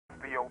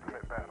the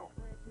ultimate battle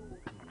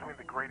between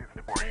the greatest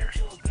warriors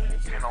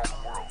in all the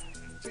world.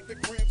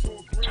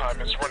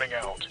 Time is running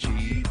out.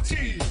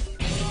 GT.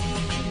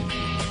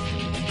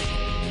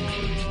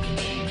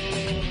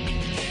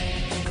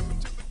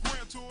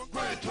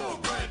 Grand Tour.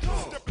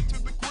 Step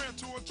into the Grand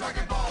Tour.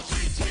 Dragon Ball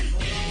GT.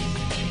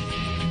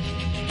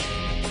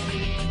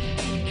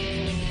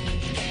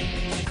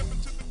 Step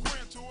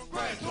into the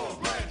Grand Tour.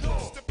 Grand Tour.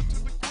 Step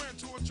into the Grand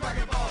Tour.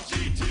 Dragon Ball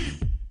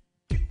GT.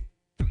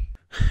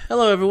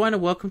 Hello, everyone,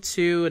 and welcome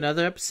to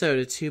another episode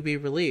of To Be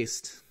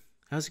Released.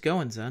 How's it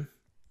going, Zen?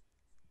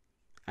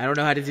 I don't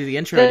know how to do the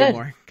intro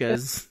anymore,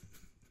 because...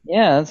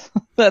 Yeah,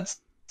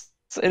 that's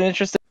an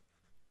interesting...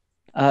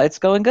 it's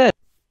going good.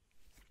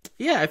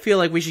 Yeah, I feel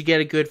like we should get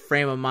a good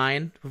frame of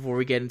mind before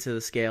we get into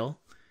the scale.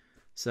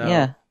 So,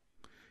 yeah.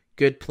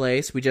 Good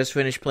place. We just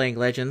finished playing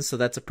Legends, so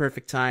that's a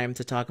perfect time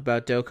to talk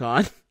about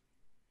Dokkan.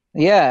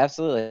 Yeah,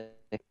 absolutely.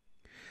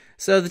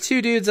 So the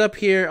two dudes up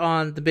here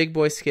on the Big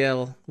Boi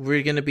scale,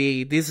 we're going to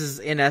be... This is,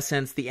 in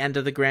essence, the end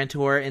of the Grand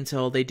Tour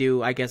until they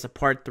do, I guess, a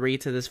part 3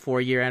 to this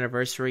 4-year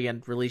anniversary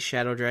and release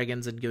Shadow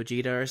Dragons and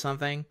Gogeta or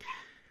something.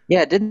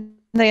 Yeah, didn't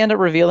they end up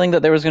revealing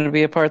that there was going to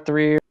be a part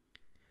 3?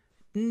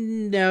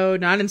 No,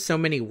 not in so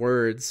many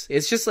words.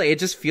 It's just like, it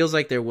just feels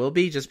like there will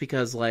be, just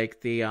because like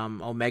the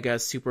Omega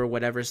Super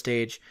whatever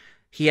stage,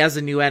 he has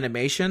a new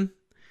animation.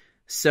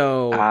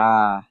 So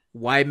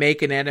why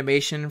make an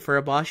animation for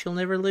a boss you'll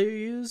never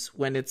use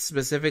when it's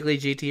specifically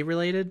GT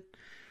related?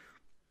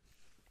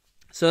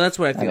 So that's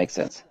what I feel. That makes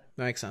sense.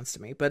 That makes sense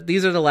to me. But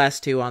these are the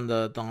last two on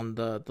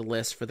the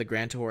list for the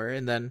Grand Tour,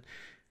 and then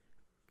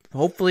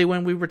hopefully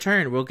when we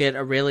return we'll get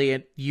a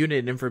really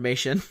unit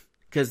information,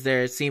 because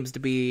there seems to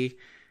be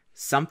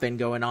something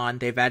going on.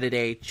 They've added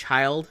a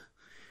child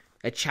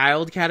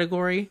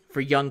category for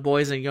young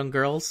boys and young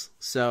girls,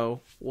 so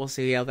we'll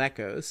see how that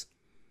goes.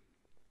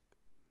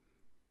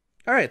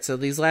 Alright, so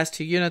these last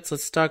two units,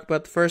 let's talk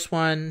about the first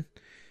one.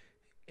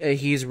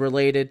 He's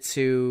related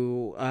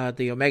to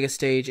the Omega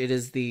stage. It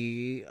is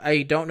the...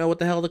 I don't know what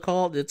the hell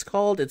it's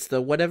called. It's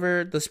the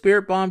whatever... The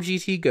Spirit Bomb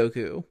GT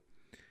Goku.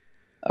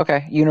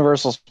 Okay,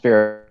 Universal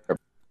Spirit.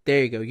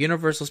 There you go.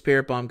 Universal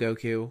Spirit Bomb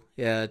Goku.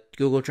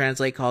 Google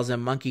Translate calls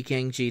him Monkey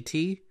King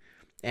GT.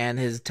 And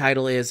his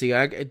title is the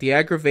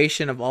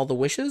aggravation of all the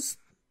wishes.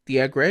 The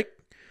aggregate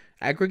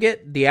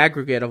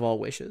of all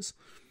wishes.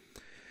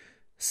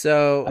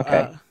 So...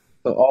 Okay.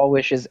 So all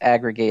wishes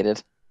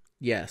aggregated.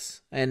 Yes.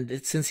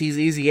 And since he's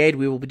Easy Aid,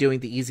 we will be doing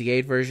the Easy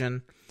Aid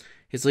version.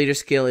 His leader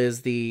skill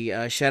is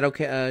the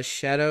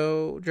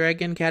Shadow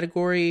Dragon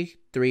category.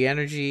 3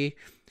 energy.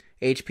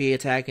 HP,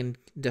 attack, and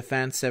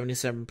defense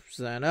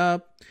 77%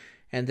 up.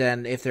 And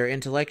then if they're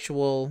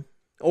intellectual,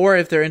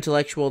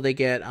 they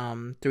get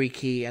 3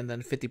 key and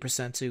then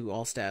 50% to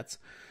all stats.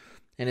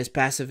 And his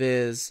passive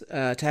is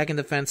attack and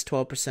defense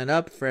 12%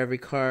 up for every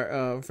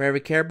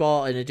care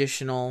ball, an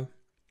additional.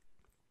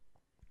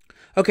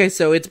 Okay,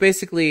 so it's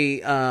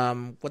basically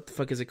what the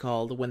fuck is it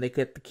called when they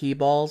get the key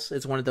balls?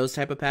 It's one of those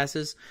type of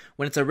passes.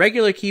 When it's a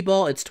regular key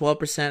ball, it's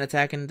 12%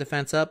 attack and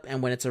defense up,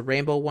 and when it's a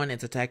rainbow one,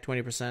 it's attack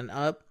 20%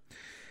 up.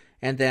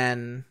 And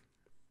then,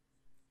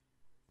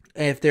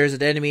 if there's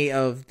an enemy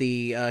of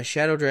the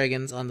Shadow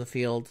Dragons on the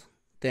field,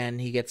 then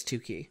he gets 2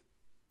 key.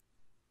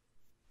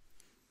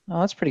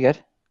 Oh, that's pretty good.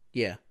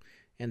 Yeah.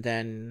 And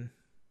then,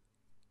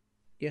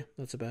 yeah,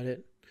 that's about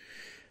it.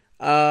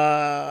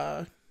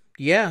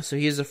 Yeah, so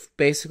he's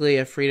basically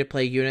a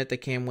free-to-play unit that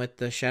came with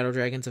the Shadow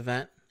Dragons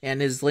event. And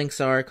his links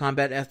are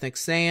Combat Ethnic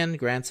Saiyan,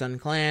 Grandson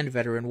Clan,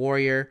 Veteran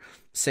Warrior,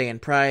 Saiyan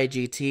Pride,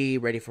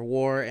 GT, Ready for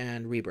War,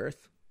 and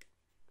Rebirth.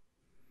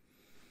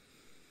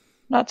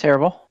 Not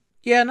terrible.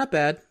 Yeah, not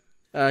bad.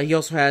 He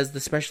also has the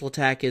special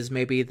attack is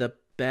maybe the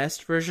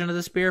best version of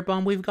the Spirit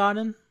Bomb we've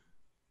gotten.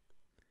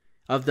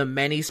 Of the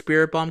many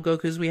Spirit Bomb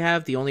Gokus we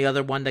have, the only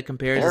other one that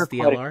compares is the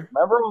LR.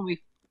 Remember when we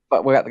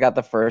got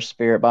the first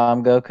Spirit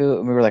Bomb Goku,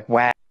 and we were like,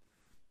 wow,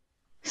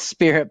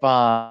 Spirit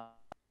Bomb.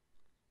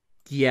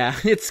 Yeah,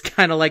 it's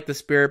kind of like the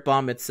Spirit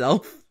Bomb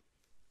itself.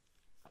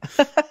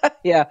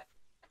 Yeah.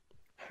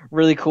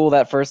 Really cool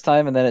that first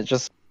time, and then it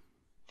just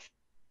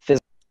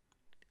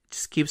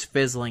keeps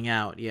fizzling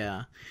out,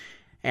 yeah.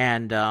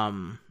 And I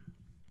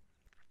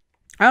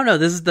don't know,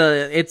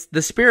 it's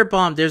the Spirit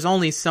Bomb. There's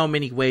only so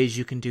many ways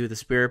you can do the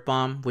Spirit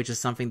Bomb, which is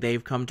something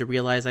they've come to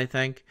realize, I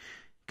think.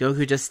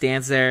 Goku just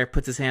stands there,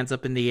 puts his hands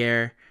up in the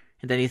air,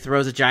 and then he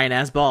throws a giant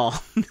ass ball.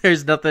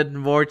 There's nothing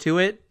more to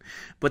it,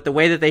 but the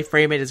way that they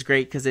frame it is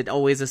great because it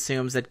always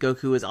assumes that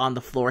Goku is on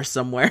the floor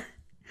somewhere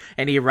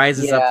and he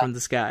rises up from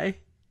the sky.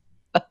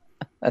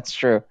 That's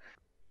true.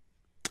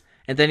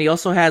 And then he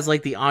also has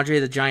like the Andre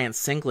the Giant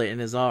singlet in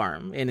his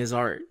art. And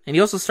he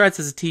also starts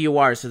as a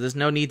TUR, so there's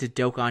no need to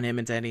doke on him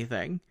into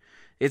anything.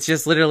 It's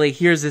just literally,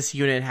 here's this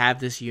unit, have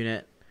this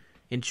unit,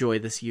 enjoy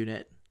this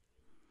unit.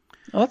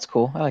 Oh, that's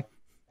cool. I like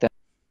that.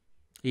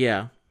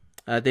 Yeah.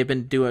 They've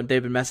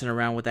been messing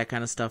around with that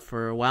kind of stuff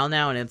for a while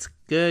now, and it's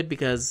good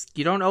because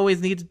you don't always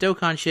need to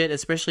Dokkan shit,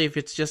 especially if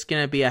it's just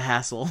gonna be a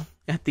hassle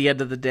at the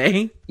end of the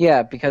day.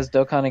 Yeah, because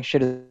Dokkaning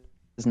shit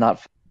is not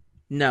fun.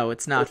 No,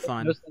 it's not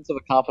fun. There's no sense of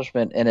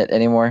accomplishment in it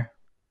anymore.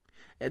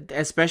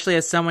 especially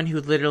as someone who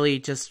literally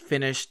just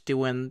finished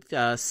doing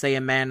Say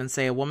a Man and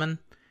Say a Woman.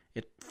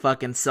 It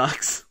fucking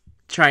sucks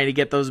trying to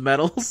get those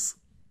medals.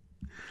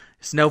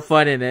 There's no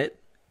fun in it.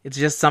 It's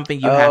just something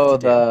you have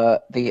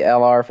to do. The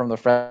LR from the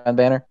friend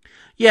banner.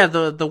 Yeah,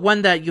 the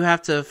one that you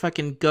have to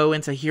fucking go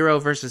into Hero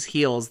versus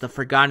Heels, the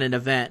Forgotten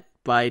Event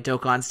by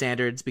Dokkan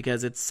standards,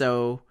 because it's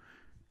so...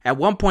 At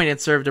one point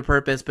it served a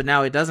purpose, but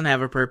now it doesn't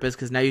have a purpose,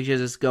 because now you can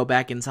just go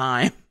back in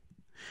time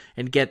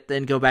and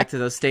go back to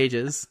those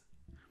stages.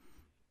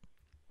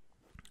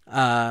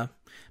 But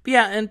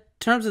yeah, in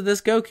terms of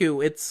this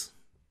Goku,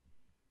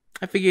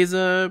 I think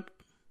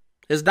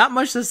there's not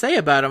much to say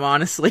about him,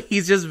 honestly.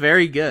 He's just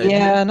very good.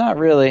 Yeah, not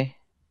really.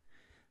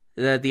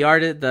 The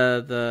art,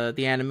 the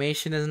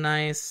animation is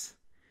nice.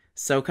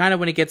 So kind of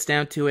when it gets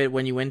down to it,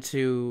 when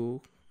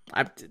you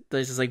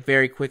this is like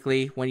very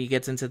quickly when he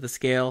gets into the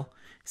scale,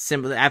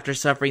 simply after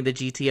suffering the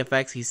GT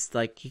effects,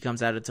 he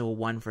comes out into a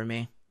 1 for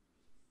me.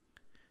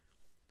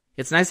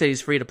 It's nice that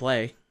he's free to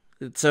play.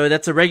 So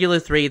that's a regular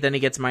 3, then he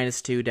gets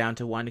 -2 down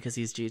to 1 because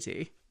he's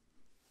GT.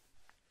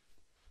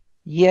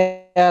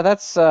 Yeah,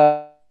 that's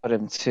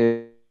him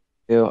too.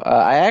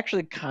 I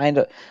actually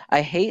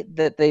I hate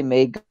that they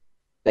made.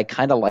 I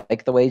kind of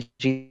like the way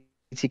GT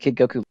Kid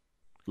Goku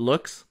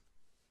looks.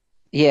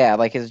 Yeah,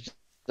 like his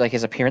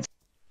appearance.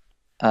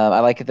 I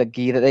like the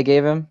gi that they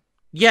gave him.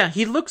 Yeah,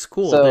 he looks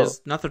cool. So,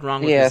 there's nothing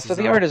wrong with Yeah, this so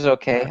design. the art is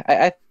okay.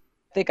 I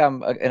think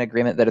I'm in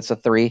agreement that it's a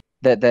 3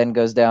 that then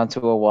goes down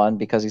to a 1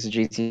 because he's a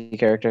GT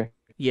character.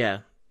 Yeah,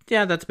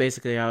 that's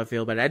basically how I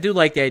feel about it. I do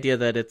like the idea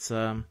that it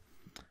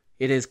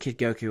is Kid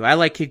Goku. I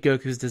like Kid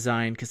Goku's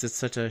design because it's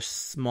such a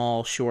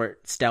small,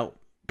 short, stout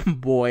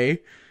boy.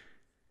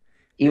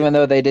 Even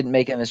though they didn't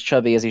make him as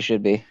chubby as he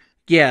should be.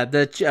 Yeah,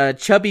 the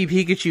chubby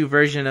Pikachu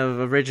version of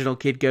original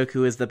Kid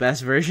Goku is the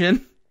best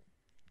version.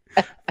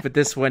 But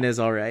this one is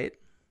alright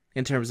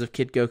in terms of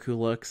Kid Goku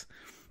looks.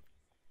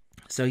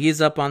 So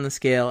he's up on the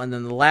scale. And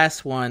then the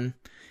last one,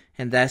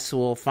 and this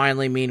will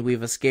finally mean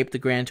we've escaped the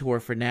Grand Tour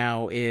for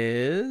now,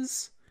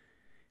 is...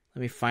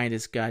 Let me find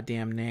his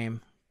goddamn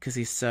name. Because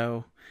It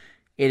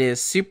is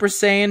Super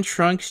Saiyan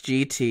Trunks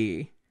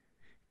GT.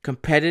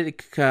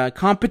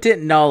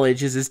 Competent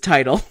Knowledge is his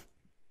title.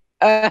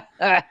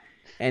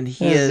 And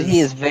he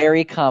is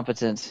very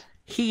competent.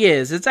 He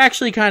is. It's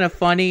actually kind of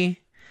funny.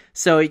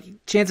 So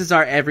chances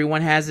are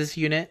everyone has this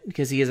unit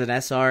because he is an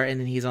SR and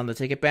then he's on the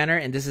ticket banner,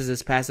 and this is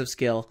his passive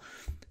skill.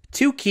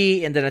 2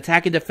 key and then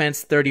attack and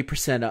defense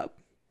 30% up.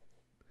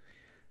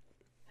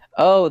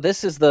 Oh,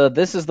 this is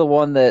the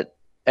one that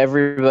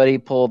everybody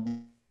pulled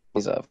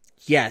up.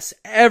 Yes,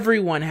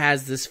 everyone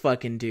has this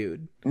fucking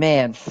dude.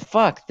 Man,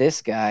 fuck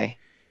this guy.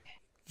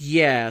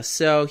 Yeah,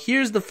 so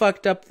here's the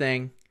fucked up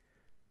thing.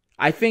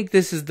 I think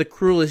this is the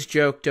cruelest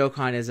joke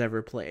Dokkan has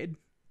ever played.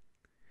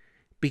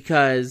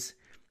 Because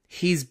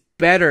he's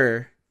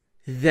better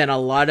than a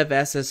lot of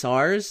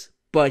SSRs,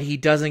 but he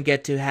doesn't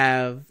get to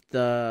have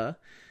the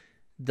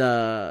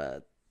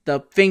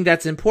thing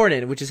that's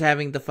important, which is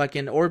having the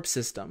fucking orb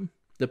system,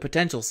 the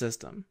potential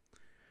system.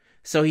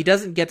 So he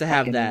doesn't get to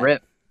have fucking that.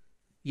 Rip.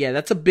 Yeah,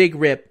 that's a big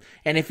rip.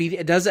 And if he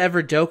does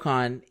ever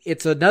Dokkan,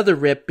 it's another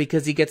rip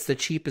because he gets the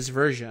cheapest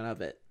version of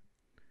it.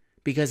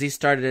 Because he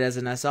started as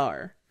an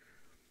SR.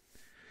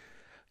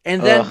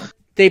 And then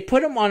they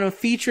put him on a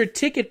featured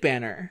ticket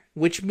banner,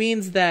 which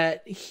means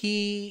that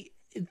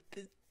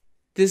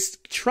this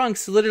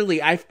Trunks,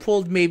 literally, I've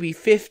pulled maybe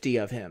 50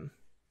 of him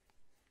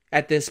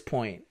at this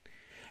point.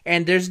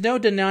 And there's no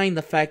denying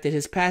the fact that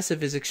his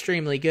passive is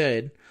extremely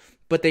good,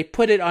 but they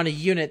put it on a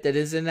unit that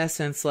is in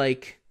essence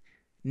like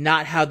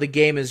not how the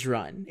game is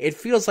run. It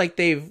feels like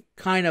they've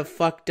kind of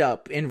fucked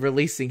up in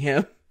releasing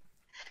him.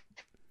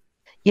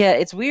 Yeah,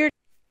 it's weird.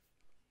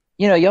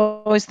 You know, you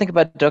always think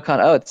about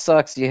Dokkan, oh, it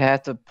sucks, you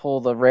have to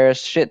pull the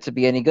rarest shit to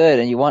be any good,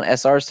 and you want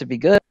SRs to be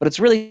good, but it's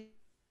really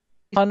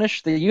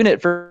punish the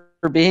unit for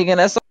being an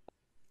SR.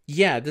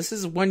 Yeah, this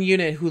is one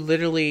unit who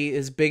literally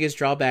his biggest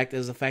drawback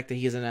is the fact that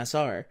he's an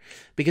SR.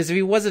 Because if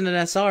he wasn't an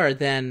SR,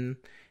 then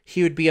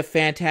he would be a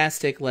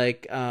fantastic,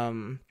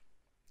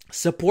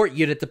 support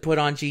unit to put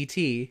on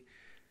GT.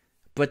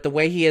 But the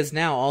way he is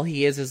now, all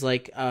he is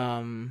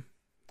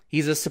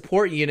he's a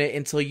support unit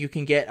until you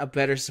can get a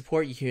better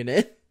support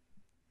unit.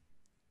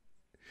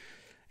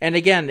 And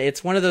again,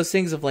 it's one of those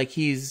things of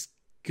he's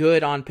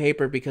good on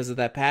paper because of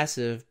that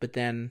passive, but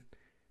then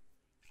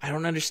I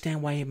don't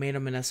understand why he made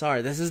him an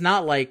SR. This is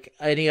not like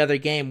any other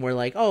game where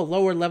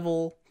lower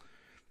level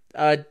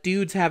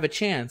dudes have a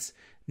chance.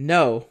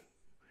 No.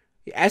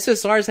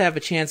 SSRs have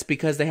a chance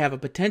because they have a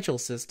potential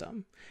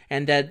system.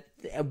 And that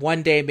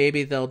one day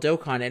maybe they'll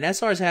Dokkan. And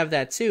SRs have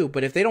that too,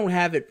 but if they don't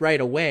have it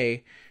right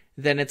away,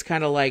 then it's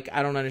kind of I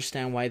don't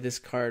understand why this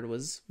card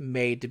was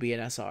made to be an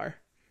SR.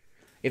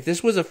 If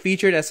this was a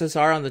featured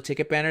SSR on the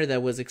ticket banner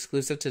that was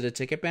exclusive to the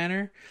ticket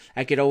banner,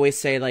 I could always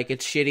say,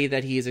 it's shitty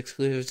that he is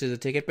exclusive to the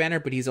ticket banner,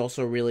 but he's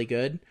also really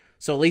good.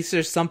 So at least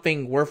there's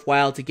something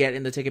worthwhile to get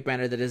in the ticket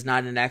banner that is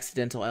not an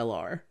accidental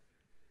LR.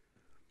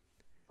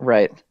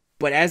 Right.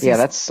 But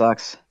that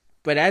sucks.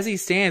 But as he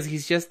stands,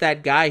 he's just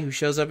that guy who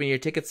shows up in your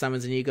ticket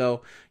summons and you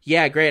go,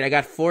 yeah, great, I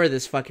got 4 of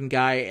this fucking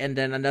guy and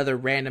then another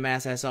random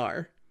ass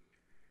SR.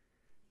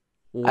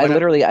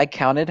 I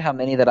counted how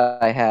many that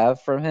I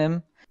have from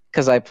him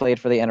because I played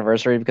for the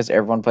anniversary because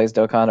everyone plays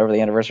Dokkan over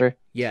the anniversary.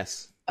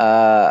 Yes.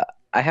 I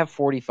have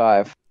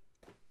 45.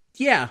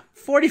 Yeah,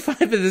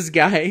 45 of this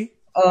guy.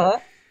 Uh-huh.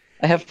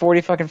 I have 40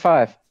 fucking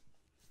 5.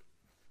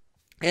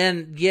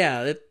 And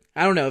yeah,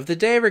 I don't know. If the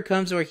day ever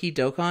comes where he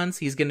Dokkans,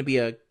 he's going to be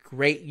a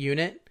great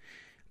unit.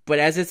 But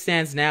as it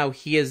stands now,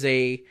 he is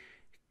a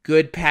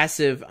good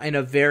passive in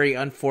a very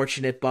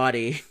unfortunate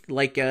body.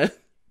 like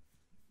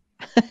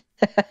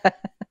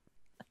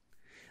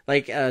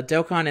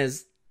Dokkan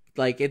is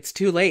like, it's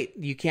too late.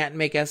 You can't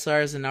make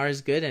SRs and Rs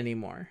good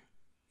anymore.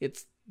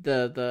 It's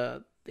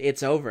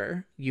it's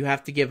over. You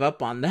have to give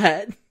up on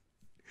that.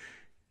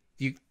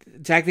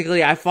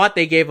 Technically, I thought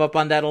they gave up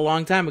on that a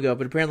long time ago,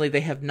 but apparently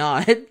they have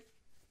not.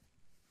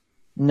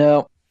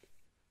 No,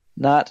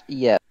 not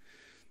yet.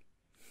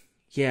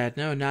 Yeah,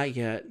 no, not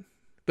yet.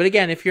 But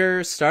again, if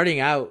you're starting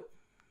out,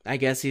 I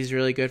guess he's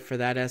really good for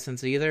that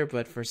essence either.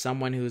 But for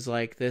someone who's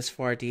like this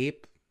far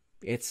deep,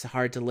 it's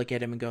hard to look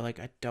at him and go like,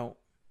 I don't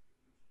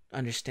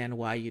understand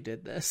why you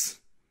did this.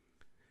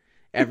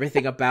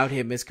 Everything about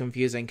him is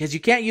confusing because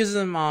you can't use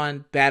him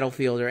on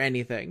Battlefield or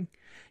anything.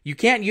 You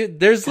can't use.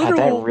 There's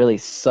literal. That really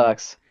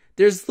sucks.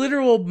 There's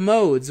literal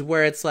modes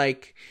where it's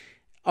like,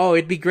 oh,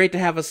 it'd be great to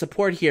have a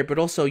support here, but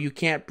also you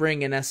can't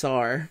bring an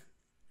SR.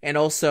 And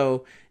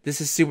also,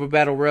 this is Super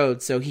Battle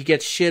Road, so he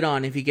gets shit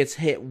on if he gets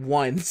hit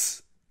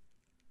once.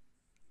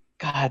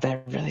 God,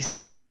 that really...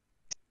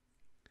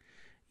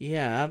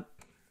 Yeah.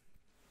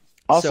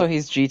 Also,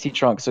 he's GT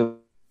Trunks, so he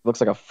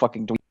looks like a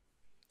fucking dweeb.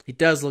 He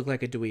does look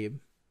like a dweeb.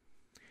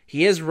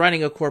 He is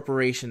running a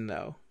corporation,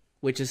 though,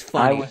 which is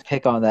funny. I would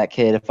pick on that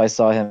kid if I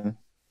saw him.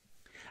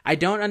 I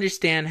don't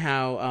understand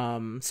how...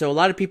 so a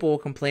lot of people will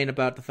complain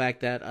about the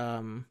fact that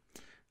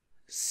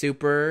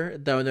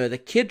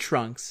the Kid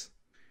Trunks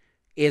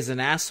is an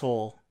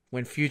asshole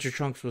when Future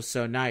Trunks was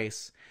so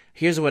nice.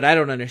 Here's what I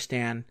don't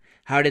understand.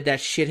 How did that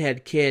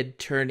shithead kid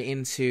turn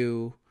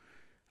into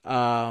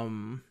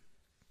GT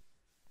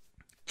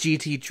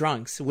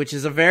Trunks, which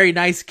is a very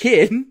nice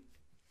kid?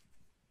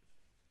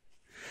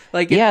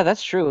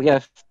 That's true. Yeah,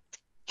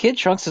 Kid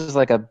Trunks is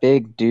like a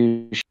big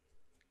douche.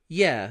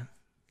 Yeah,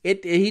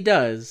 he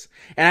does.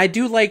 And I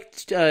do like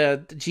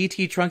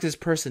GT Trunks'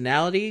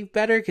 personality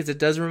better because it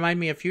does remind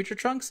me of Future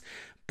Trunks.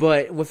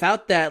 But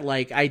without that,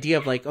 like, idea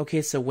of, like,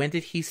 okay, so when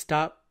did he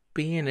stop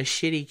being a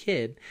shitty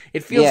kid?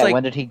 It feels like...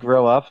 when did he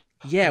grow up?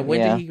 Yeah, when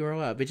did he grow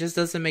up? It just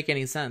doesn't make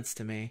any sense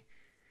to me.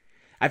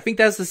 I think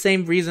that's the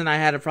same reason I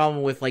had a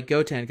problem with, like,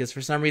 Goten, because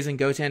for some reason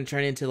Goten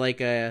turned into,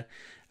 like, a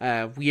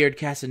weird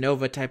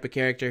Casanova type of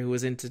character who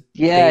was into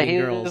dating girls. Yeah,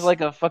 he was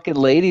like a fucking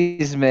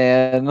ladies'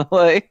 man.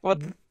 Like,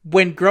 what?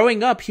 When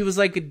growing up, he was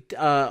like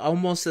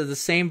almost the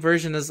same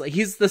version as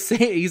he's the same.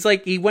 He's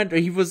like he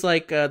was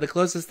like the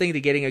closest thing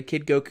to getting a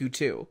Kid Goku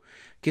too,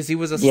 because he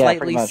was a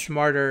slightly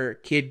smarter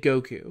Kid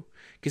Goku.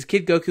 Because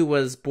Kid Goku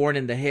was born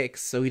in the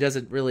Hicks, so he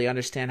doesn't really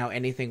understand how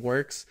anything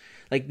works.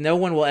 Like no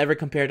one will ever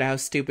compare to how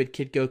stupid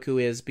Kid Goku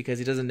is because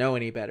he doesn't know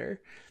any better.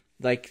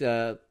 Like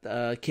Kid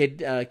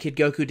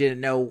Goku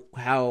didn't know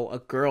how a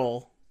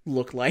girl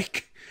looked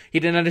like. He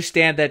didn't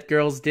understand that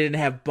girls didn't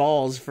have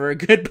balls for a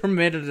good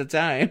minute at a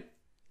time.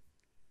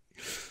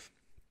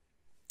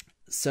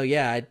 So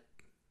yeah,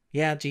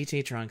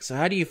 GT Trunks. So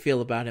how do you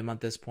feel about him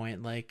at this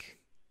point? Like,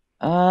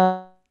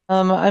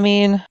 I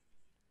mean,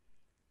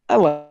 I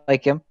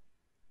like him.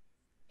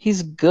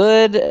 He's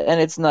good, and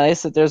it's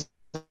nice that there's,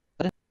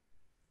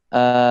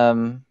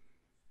 but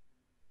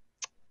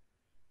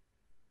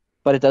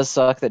it does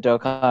suck that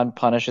Dokkan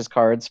punishes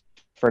cards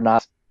for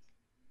not,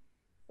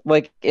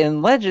 like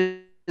in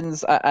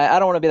Legends. I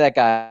don't want to be that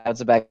guy.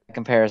 It's a bad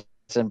comparison,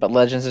 but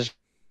Legends is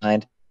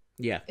fine.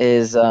 Yeah,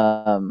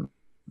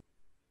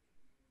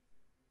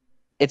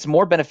 it's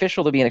more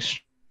beneficial to be an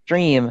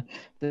extreme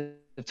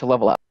to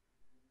level up.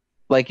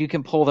 Like you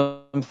can pull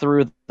them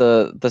through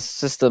the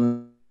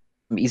system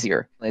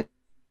easier. They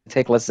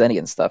take less Zenny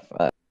and stuff.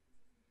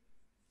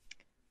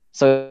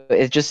 So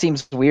it just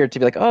seems weird to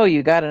be like, oh,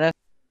 you got an S,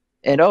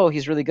 and oh,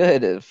 he's really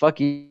good. Fuck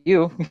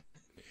you.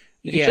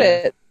 Yeah.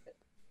 Shit.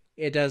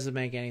 It doesn't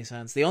make any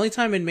sense. The only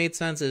time it made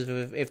sense is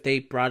if they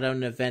brought out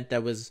an event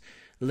that was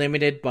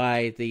limited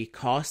by the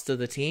cost of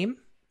the team,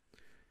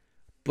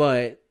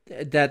 but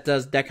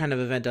that kind of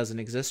event doesn't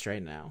exist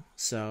right now.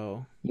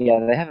 So yeah,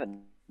 they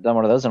haven't done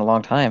one of those in a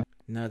long time.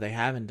 No, they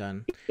haven't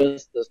done.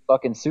 Just this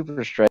fucking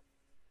super strike.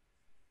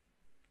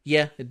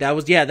 Yeah, that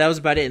was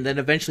about it. And then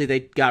eventually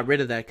they got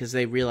rid of that because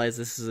they realized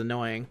this is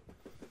annoying.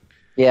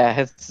 Yeah,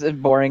 it's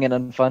boring and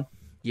unfun.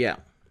 Yeah.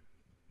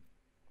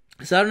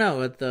 So I don't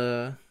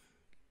know.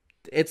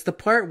 It's the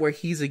part where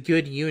he's a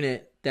good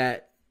unit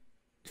that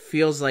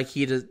feels like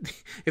he does.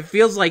 It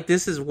feels like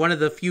this is one of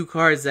the few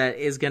cards that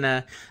is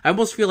gonna. I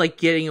almost feel like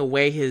getting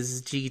away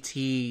his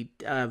GT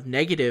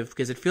negative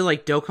because it feels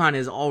like Dokkan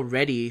has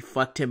already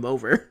fucked him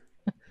over.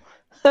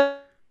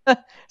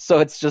 So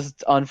it's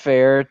just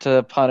unfair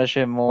to punish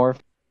him more.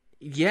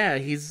 Yeah,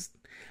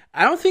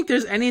 I don't think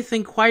there's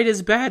anything quite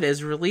as bad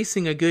as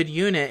releasing a good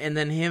unit and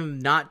then him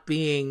not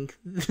being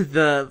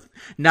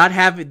not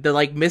having the,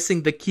 like,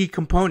 missing the key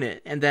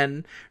component, and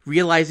then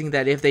realizing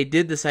that if they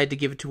did decide to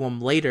give it to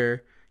him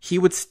later, he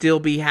would still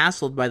be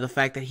hassled by the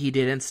fact that he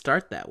didn't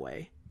start that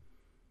way.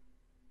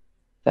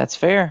 That's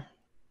fair.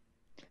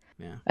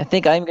 Yeah. I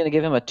think I'm going to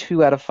give him a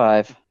 2 out of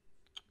 5.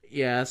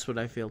 Yeah, that's what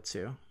I feel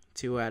too.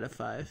 2 out of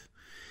 5.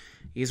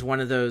 He's one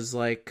of those,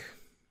 like,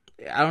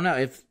 I don't know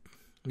if,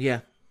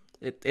 yeah,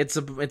 it's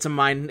a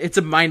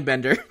mind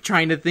bender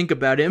trying to think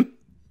about him.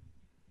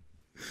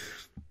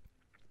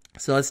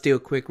 So let's do a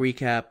quick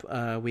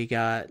recap. We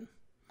got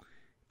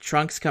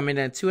Trunks coming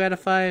in at 2 out of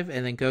 5,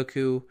 and then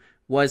Goku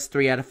was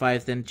 3 out of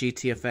 5. Then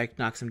GT Effect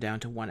knocks him down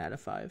to 1 out of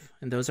 5.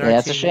 And those are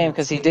it's a shame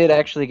because he did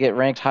actually get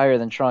ranked higher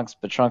than Trunks,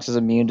 but Trunks is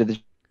immune to the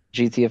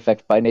GT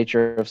Effect by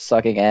nature of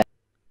sucking ass.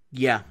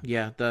 Yeah.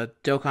 The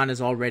Dokkan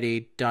has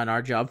already done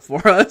our job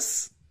for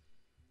us.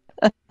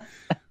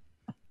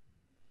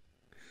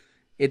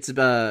 It's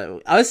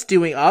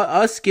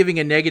us giving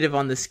a negative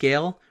on the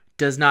scale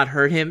does not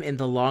hurt him in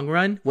the long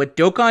run. What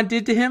Dokkan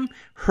did to him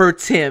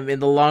hurts him in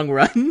the long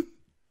run.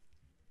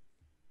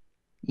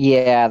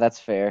 Yeah, that's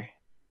fair.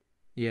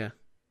 Yeah.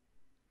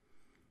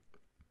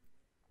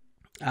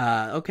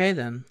 Okay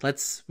then,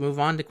 let's move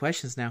on to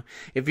questions now.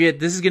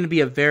 This is going to be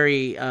a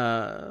very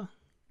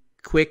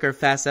quick or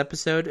fast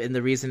episode, and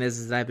the reason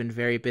is I've been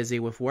very busy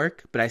with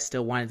work, but I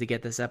still wanted to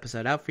get this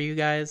episode out for you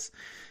guys.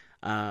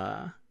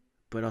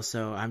 But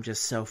also, I'm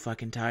just so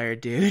fucking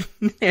tired, dude.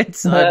 I'm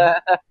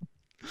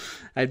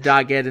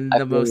not getting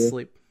the most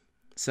sleep.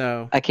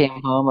 So I came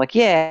home like,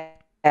 yeah,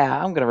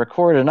 I'm gonna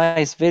record a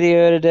nice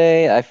video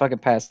today. I fucking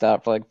passed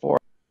out for like 4.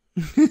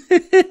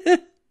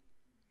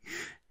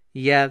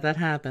 Yeah, that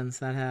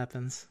happens. All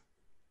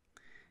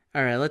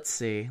right, let's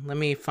see. Let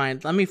me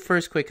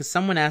first quick, because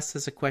someone asked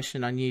us a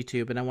question on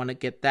YouTube, and I want to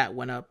get that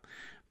one up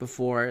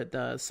before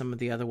some of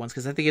the other ones,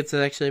 because I think it's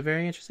actually a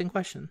very interesting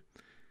question.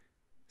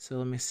 So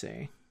let me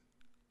see.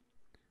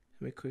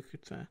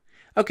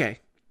 Okay.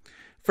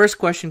 First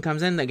question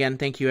comes in. Again,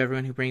 thank you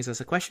everyone who brings us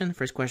a question.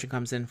 First question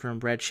comes in from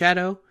Red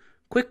Shadow.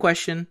 Quick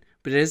question,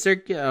 but is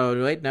there... Oh,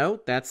 wait,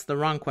 no, that's the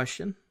wrong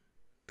question.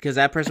 Because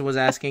that person was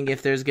asking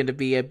if there's going to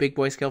be a Big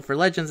Boy scale for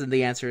Legends, and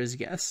the answer is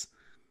yes.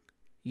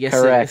 Yes,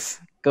 correct.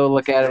 Go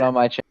look at it on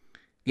my channel.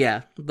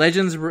 Yeah,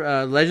 Legends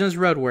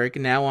Roadwork,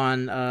 now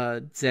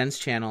on Zen's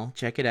channel.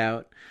 Check it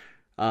out.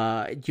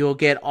 You'll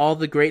get all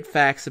the great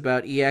facts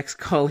about EX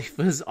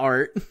Khalifa's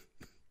art.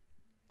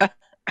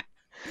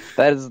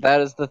 That is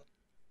the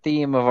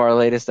theme of our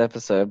latest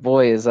episode.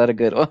 Boy, is that a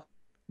good one.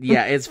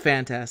 Yeah, it's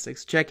fantastic.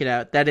 So check it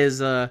out. That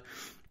is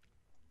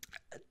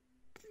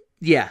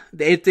yeah,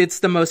 it's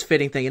the most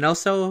fitting thing. And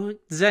also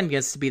Zen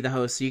gets to be the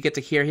host, so you get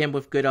to hear him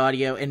with good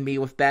audio and me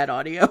with bad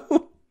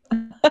audio.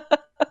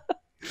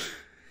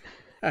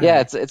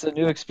 Yeah, it's a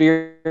new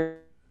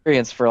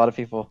experience for a lot of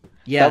people.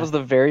 Yeah. That was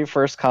the very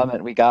first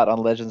comment we got on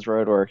Legends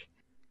Roadwork. It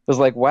was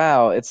like,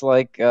 wow, it's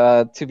like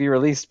to be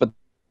released, but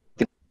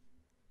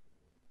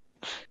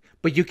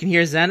you can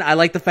hear Zen. I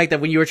like the fact that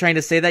when you were trying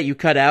to say that, you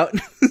cut out.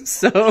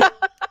 So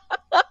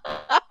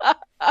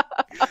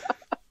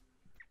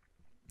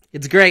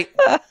it's great.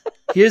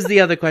 Here's the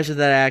other question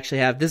that I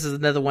actually have. This is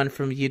another one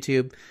from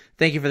YouTube.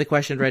 Thank you for the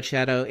question, Red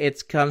Shadow.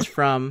 It comes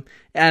from,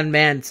 and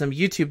man, some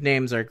YouTube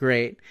names are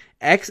great.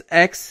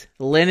 XX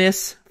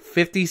Linus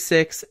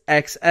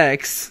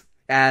 56XX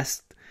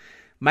asked,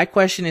 my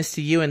question is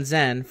to you and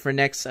Zen for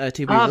next to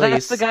be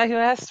released. That's the guy who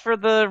asked for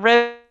the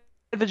red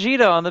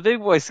Vegeta on the Big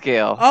Boy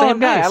scale. Oh, Same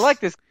guy. nice. I like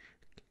this.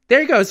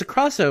 There you go. It's a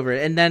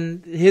crossover. And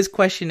then his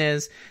question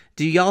is,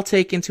 do y'all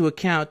take into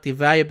account the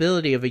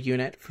viability of a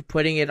unit for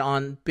putting it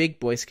on Big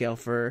Boy scale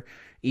for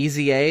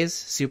EZA's,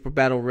 Super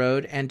Battle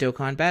Road, and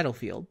Dokkan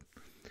Battlefield?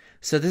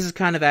 So this is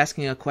kind of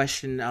asking a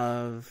question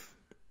of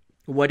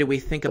what do we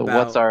think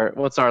about...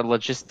 What's our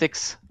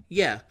logistics?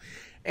 Yeah.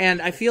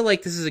 And I feel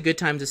like this is a good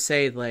time to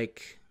say,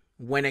 like,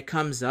 when it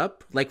comes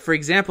up, like, for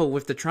example,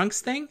 with the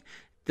Trunks thing,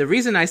 the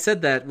reason I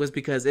said that was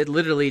because it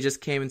literally just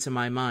came into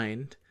my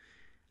mind.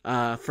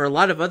 For a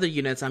lot of other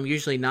units, I'm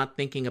usually not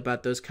thinking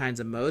about those kinds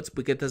of modes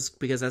because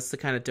that's the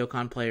kind of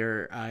Dokkan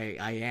player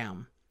I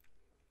am.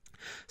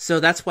 So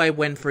that's why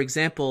when, for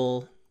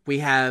example, we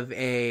have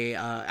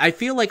I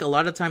feel like a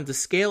lot of times the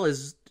scale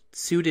is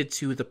suited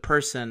to the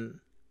person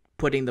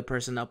putting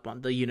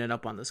the unit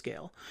up on the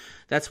scale.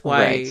 That's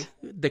why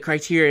the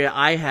criteria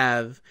I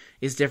have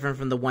is different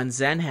from the one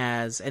Zen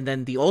has. And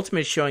then the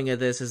ultimate showing of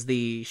this is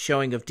the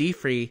showing of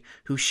D-Free,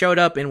 who showed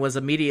up and was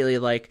immediately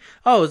like,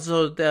 oh,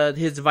 so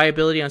his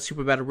viability on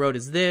Super Battle Road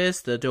is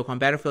this, the Dokkan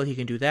Battlefield, he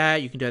can do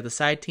that, you can do other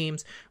side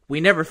teams. We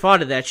never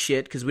thought of that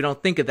shit because we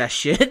don't think of that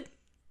shit.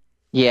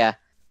 Yeah.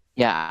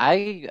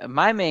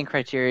 My main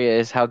criteria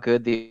is how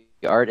good the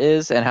art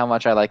is and how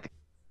much I like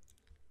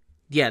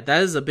Yeah,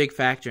 that is a big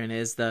factor,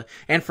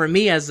 and for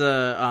me as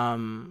a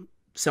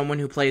someone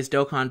who plays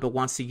Dokkan but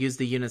wants to use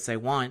the units I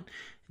want,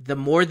 the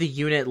more the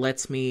unit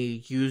lets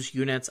me use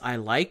units I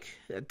like,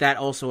 that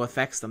also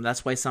affects them.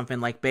 That's why something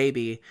like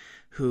Baby,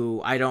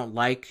 who I don't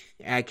like,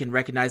 I can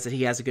recognize that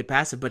he has a good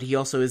passive, but he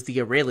also is the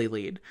Aurelie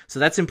lead. So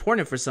that's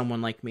important for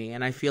someone like me,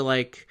 and I feel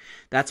like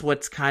that's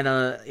what's kind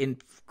of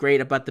great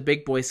about the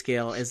Big Boy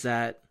scale, is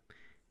that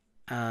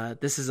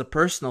this is a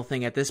personal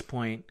thing at this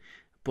point,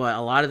 but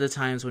a lot of the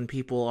times when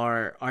people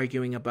are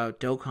arguing about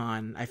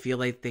Dokkan, I feel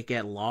like they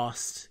get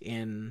lost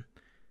in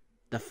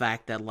the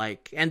fact that,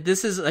 like, and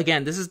this is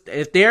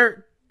if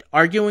they're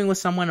arguing with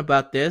someone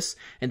about this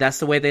and that's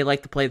the way they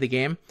like to play the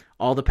game,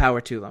 all the power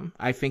to them.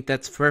 I think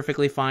that's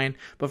perfectly fine.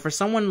 But for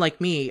someone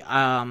like me,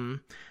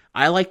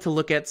 I like to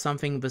look at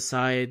something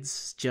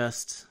besides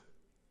just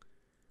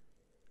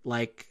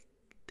like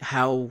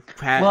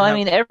I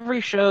mean, every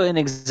show in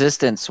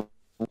existence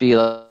would be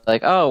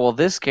like, oh, well,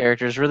 this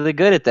character is really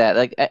good at that.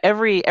 Like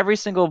every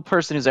single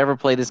person who's ever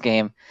played this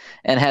game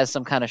and has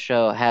some kind of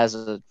show has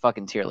a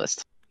fucking tier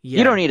list. Yeah.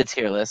 You don't need a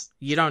tier list.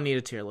 You don't need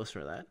a tier list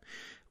for that.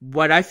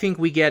 What I think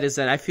we get is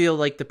that I feel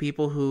like the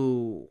people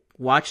who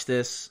watch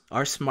this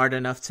are smart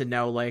enough to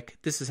know, like,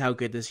 this is how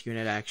good this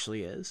unit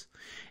actually is.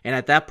 And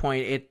at that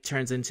point, it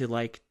turns into,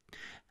 like,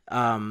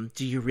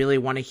 do you really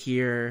want to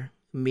hear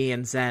me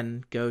and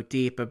Zen go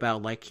deep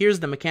about, like, here's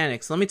the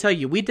mechanics? Let me tell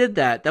you, we did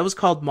that. That was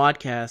called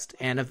Modcast,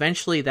 and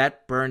eventually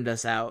that burned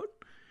us out.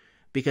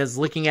 Because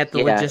looking at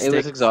the logistics... it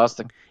was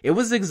exhausting. It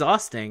was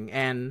exhausting,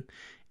 and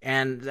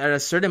at a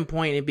certain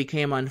point, it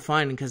became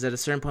unfun, because at a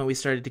certain point, we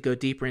started to go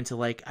deeper into,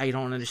 like, I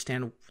don't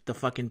understand the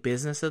fucking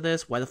business of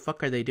this. Why the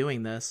fuck are they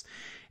doing this?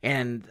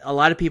 And a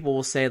lot of people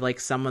will say, like,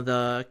 some of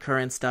the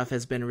current stuff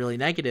has been really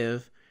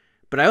negative,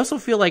 but I also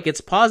feel like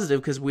it's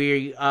positive, because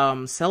we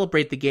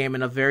celebrate the game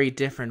in a very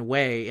different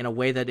way, in a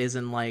way that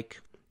isn't,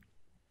 like,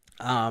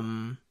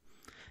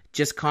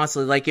 just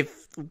constantly, like,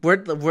 if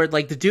we're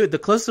like, the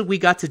closest we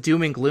got to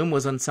doom and gloom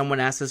was when someone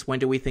asked us, when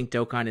do we think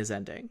Dokkan is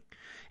ending?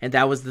 And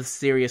that was the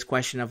serious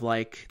question of,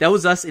 like, that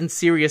was us in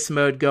serious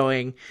mode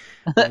going,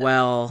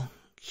 well,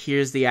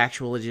 here's the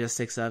actual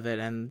logistics of it,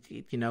 and,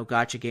 you know,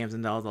 gotcha games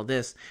and all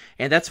this.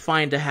 And that's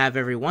fine to have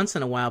every once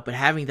in a while, but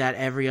having that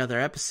every other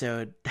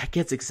episode, that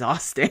gets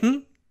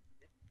exhausting.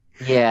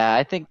 Yeah,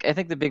 I think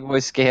the Big Boy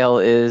scale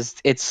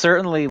it's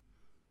certainly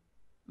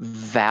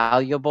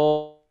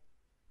valuable.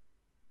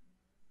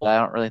 I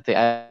don't really think,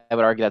 I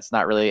would argue that's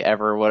not really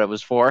ever what it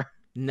was for.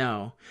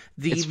 No,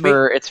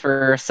 it's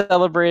for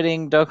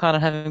celebrating Dokkan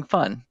and having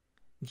fun.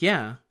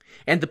 Yeah,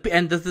 and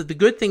the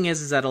good thing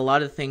is that a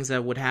lot of things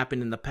that would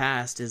happen in the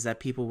past is that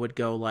people would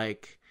go,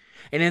 like,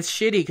 and it's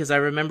shitty because I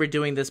remember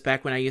doing this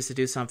back when I used to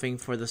do something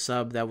for the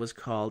sub that was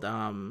called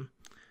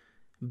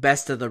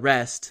Best of the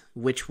Rest,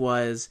 which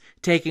was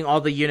taking all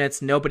the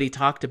units nobody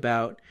talked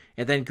about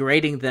and then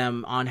grading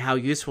them on how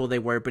useful they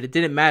were, but it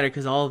didn't matter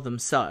because all of them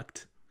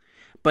sucked.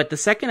 But the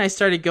second I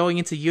started going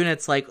into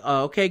units like,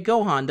 okay,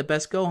 Gohan, the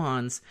best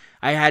Gohans,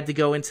 I had to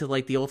go into,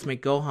 like, the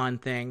Ultimate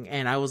Gohan thing,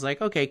 and I was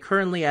like, okay,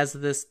 currently as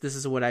this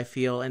is what I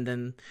feel, and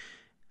then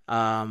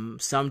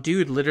some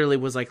dude literally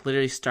was, like,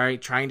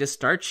 trying to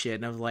start shit,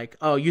 and I was like,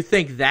 oh, you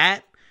think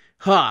that?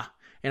 Huh.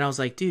 And I was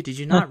like, dude, did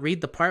you not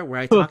read the part where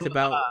I talked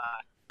about...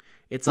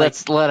 It's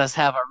like... Let us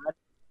have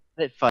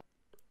a Reddit fight.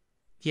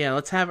 Yeah,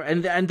 let's have...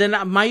 And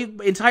then my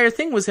entire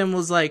thing was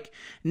like,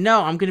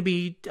 no,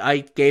 I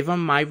gave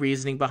him my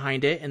reasoning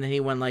behind it, and then he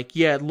went like,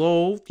 yeah,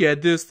 lol, yeah,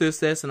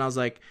 this, and I was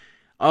like,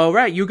 all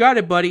right, you got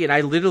it, buddy. And I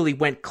literally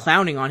went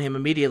clowning on him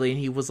immediately, and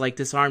he was, like,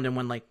 disarmed and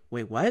went like,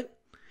 wait, what?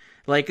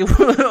 Like, I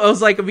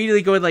was, like,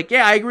 immediately going like,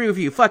 yeah, I agree with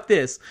you, fuck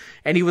this.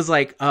 And he was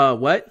like,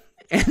 what?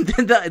 And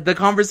then the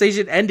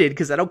conversation ended,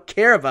 because I don't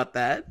care about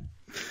that.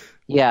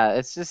 Yeah,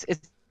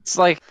 it's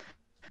like...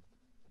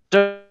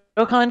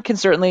 Dokkan can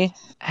certainly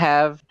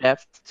have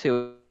depth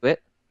to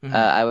it. Mm-hmm.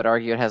 I would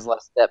argue it has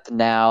less depth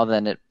now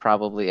than it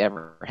probably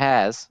ever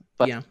has.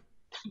 But yeah.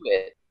 To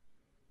it,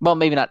 well,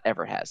 maybe not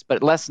ever has,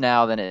 but less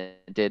now than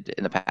it did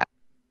in the past.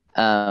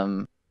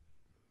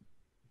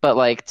 But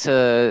like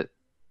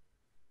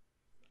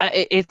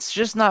it's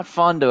just not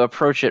fun to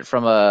approach it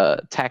from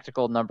a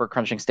tactical number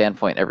crunching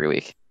standpoint every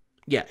week.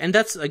 Yeah, and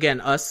that's, again,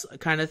 us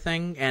kind of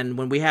thing. And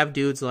when we have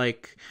dudes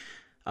like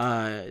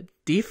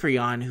Defree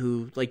on,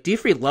 who, like,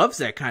 Defree loves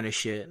that kind of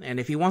shit, and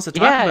if he wants to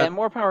talk about, and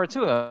more power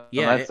to him.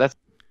 Yeah, that's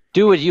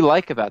do what you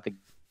like about the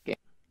game.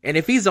 And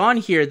if he's on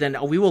here, then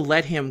we will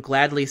let him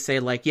gladly say,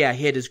 like, yeah,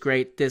 hit is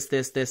great,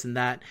 this, and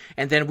that,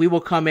 and then we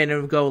will come in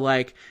and go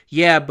like,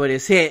 yeah, but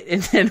his hit,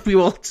 and then we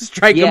will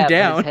strike him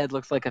down. But his head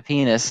looks like a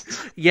penis.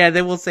 Yeah,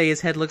 they will say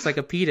his head looks like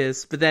a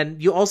penis, but then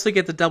you also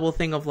get the double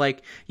thing of,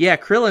 like, yeah,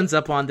 Krillin's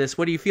up on this.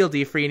 What do you feel,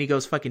 Defree? And he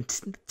goes fucking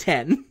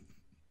 10.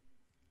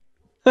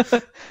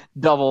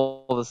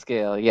 Double the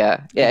scale.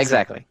 Yeah,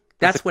 exactly.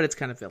 That's what it's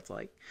kind of felt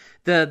like.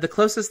 The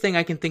closest thing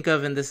I can think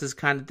of, and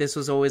this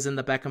was always in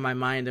the back of my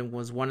mind and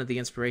was one of the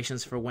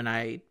inspirations for when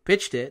I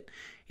pitched it,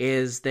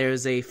 is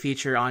there's a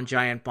feature on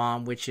Giant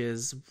Bomb which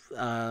is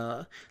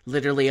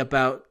literally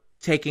about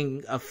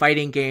taking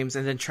fighting games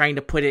and then trying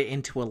to put it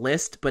into a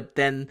list, but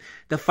then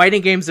the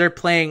fighting games they're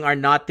playing are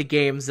not the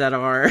games that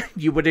are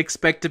you would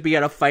expect to be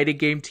on a fighting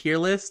game tier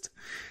list.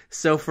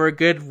 So for a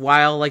good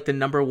while, like the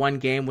number one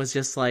game was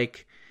just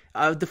like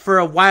for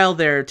a while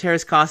there,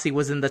 Terrace Kasi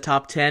was in the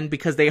top 10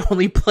 because they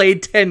only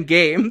played 10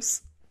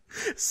 games.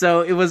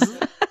 So it was,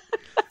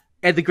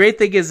 and the great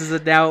thing is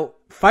that now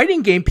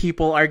fighting game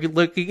people are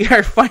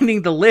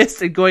finding the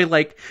list and going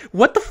like,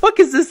 what the fuck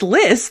is this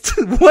list?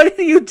 What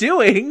are you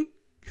doing?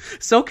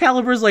 Soul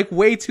Calibur's like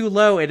way too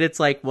low, and it's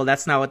like, well,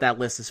 that's not what that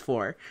list is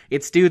for.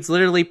 It's dudes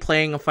literally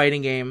playing a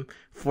fighting game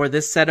for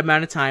this set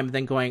amount of time, and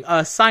then going,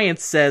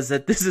 science says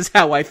that this is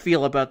how I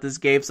feel about this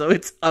game, so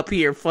it's up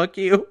here, fuck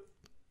you.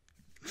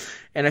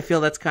 And I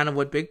feel that's kind of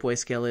what Big Boi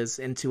scale is,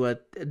 into a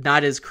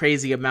not as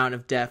crazy amount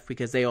of depth,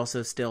 because they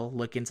also still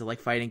look into like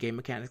fighting game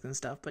mechanics and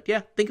stuff. But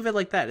yeah, think of it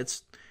like that.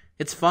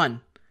 It's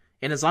fun.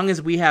 And as long as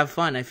we have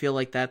fun, I feel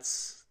like that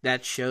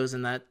shows,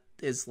 and that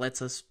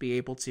lets us be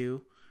able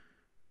to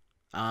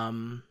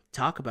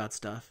talk about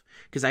stuff.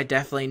 Because I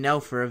definitely know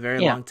for a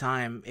very long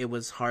time it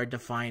was hard to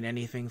find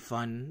anything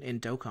fun in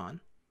Dokkan.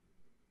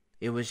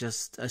 It was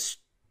just a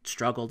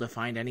struggle to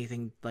find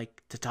anything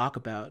like to talk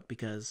about,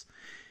 because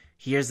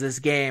here's this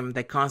game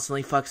that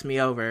constantly fucks me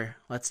over.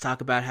 Let's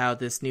talk about how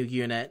this new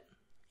unit.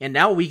 And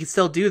now we can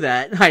still do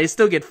that. I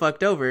still get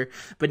fucked over,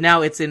 but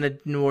now it's in a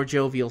more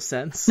jovial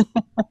sense.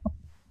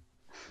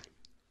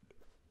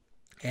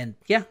 And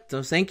yeah,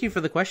 so thank you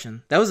for the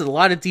question. That was a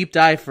lot of deep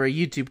dive for a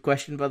YouTube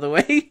question, by the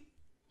way.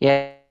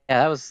 Yeah,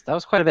 that was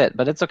quite a bit,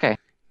 but it's okay.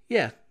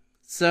 Yeah.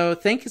 So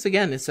thank you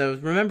again. So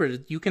remember,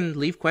 you can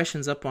leave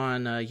questions up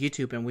on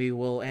YouTube and we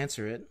will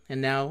answer it. And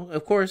now,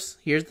 of course,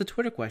 here's the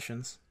Twitter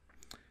questions.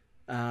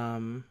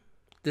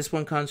 This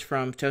one comes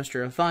from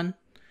Toaster of Fun.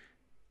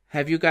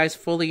 Have you guys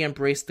fully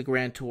embraced the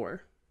Grand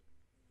Tour?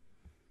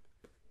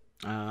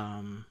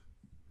 No.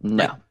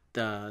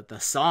 The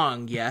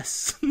song,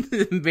 yes.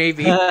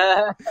 Maybe.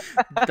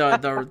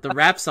 the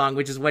rap song,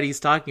 which is what he's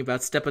talking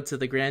about, Step Up to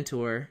the Grand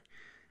Tour.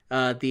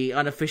 The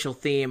unofficial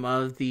theme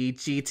of the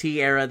GT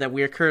era that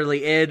we're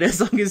currently in, as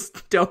long as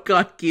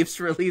Dokkan keeps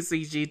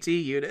releasing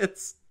GT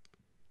units.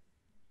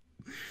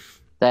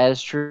 That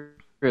is true.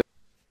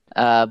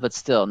 But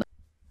still,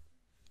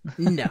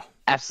 no.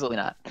 Absolutely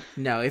not.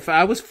 No, if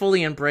I was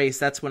fully embraced,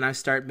 that's when I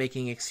start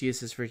making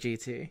excuses for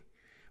GT.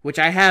 Which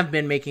I have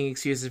been making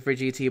excuses for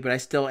GT, but I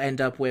still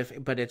end up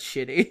with, but it's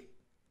shitty.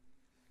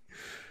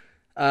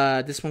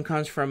 This one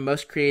comes from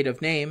Most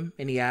Creative Name,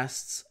 and he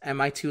asks,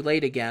 am I too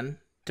late again?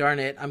 Darn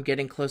it, I'm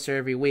getting closer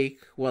every week.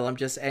 Well, I'm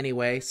just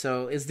anyway,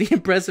 so is the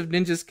Impressive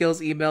Ninja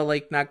Skills email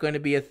not going to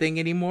be a thing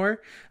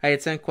anymore? I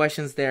had sent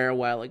questions there a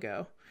while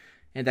ago.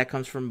 And that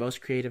comes from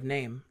Most Creative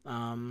Name.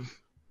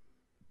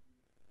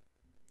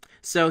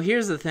 So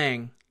here's the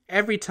thing.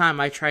 Every time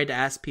I tried to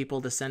ask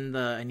people to send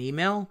an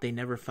email, they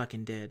never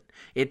fucking did.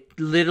 It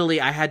literally,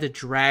 I had to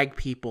drag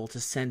people to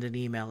send an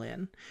email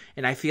in.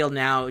 And I feel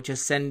now,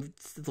 just send,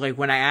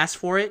 when I ask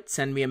for it,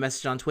 send me a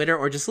message on Twitter,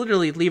 or just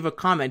literally leave a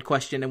comment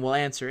question and we'll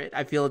answer it.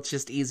 I feel it's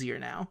just easier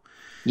now.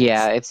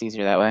 Yeah, it's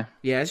easier that way.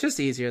 Yeah, it's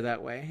just easier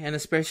that way. And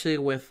especially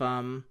with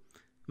my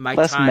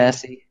less time.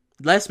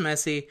 Less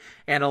messy,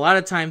 and a lot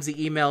of times the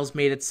emails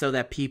made it so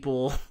that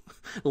people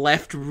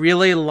left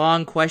really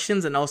long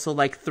questions, and also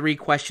 3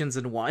 questions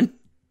in one.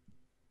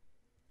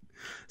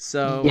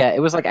 So yeah, it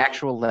was like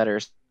actual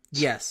letters.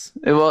 Yes,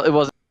 it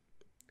wasn't.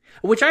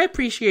 Which I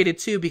appreciated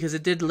too, because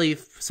it did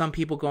leave some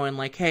people going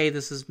hey,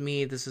 this is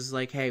me. This is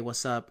hey,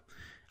 what's up?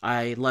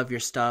 I love your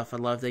stuff. I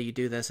love that you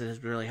do this.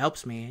 It really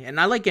helps me, and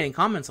I like getting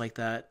comments like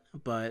that.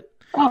 But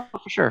oh,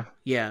 for sure.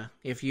 Yeah,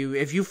 if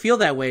you feel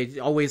that way,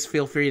 always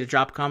feel free to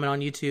drop a comment on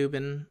YouTube,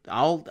 and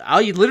I'll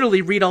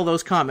literally read all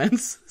those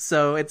comments.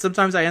 So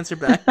sometimes I answer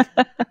back.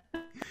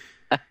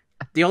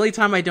 The only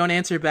time I don't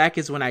answer back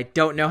is when I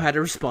don't know how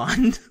to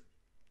respond.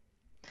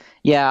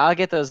 Yeah, I'll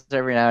get those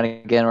every now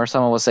and again, where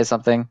someone will say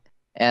something,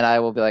 and I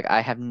will be like,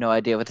 I have no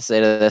idea what to say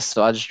to this,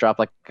 so I'll just drop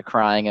a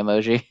crying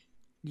emoji.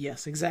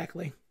 Yes,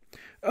 exactly.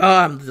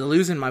 I'm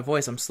losing my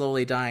voice. I'm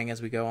slowly dying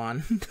as we go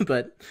on,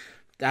 but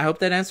I hope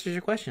that answers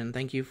your question.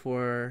 Thank you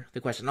for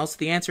the question. Also,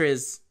 the answer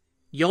is,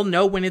 you'll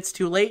know when it's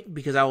too late,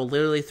 because I will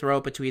literally throw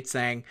up a tweet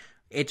saying,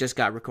 it just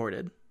got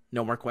recorded.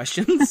 No more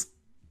questions.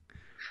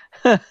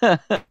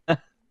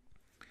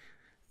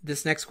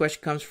 This next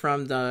question comes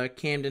from the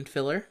Camden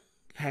Filler.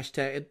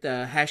 Hashtag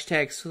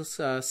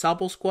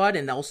Sobble Squad,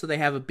 and also they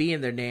have a B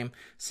in their name,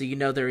 so you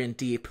know they're in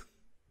deep.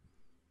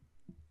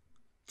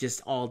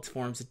 Just all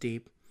forms of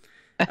deep.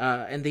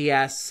 And they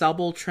ask,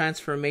 Sobble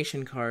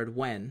transformation card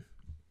when?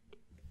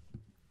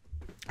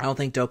 I don't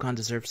think Dokkan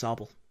deserves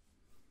Sobble.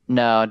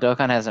 No,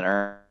 Dokkan hasn't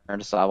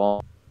earned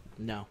Sobble.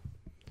 No.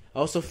 I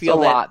also feel a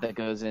lot that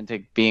goes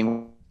into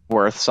being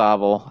worth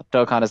Sobble.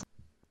 Dokkan is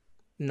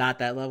not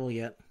that level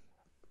yet.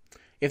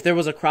 If there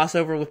was a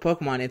crossover with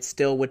Pokemon, it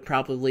still would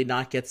probably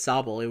not get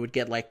Sobble. It would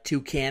get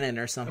 2 cannon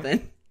or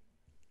something.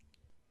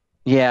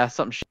 Yeah,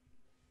 something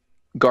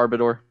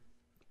Garbodor.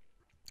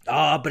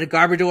 Oh, but a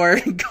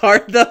Garbodor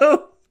card,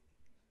 though?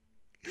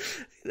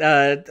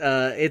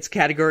 its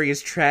category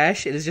is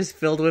trash. It is just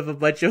filled with a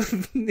bunch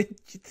of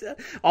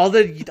all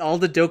the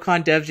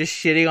Dokkan devs just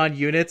shitting on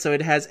units, so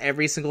it has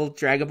every single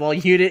Dragon Ball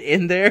unit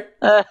in there.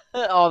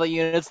 All the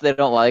units they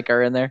don't like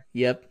are in there.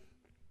 Yep.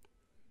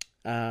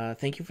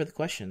 Thank you for the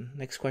question.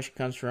 Next question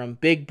comes from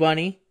Big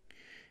Bunny,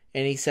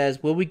 and he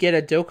says, "Will we get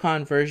a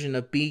Dokkan version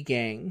of B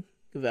Gang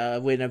with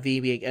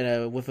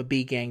a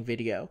B Gang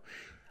video?"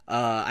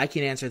 I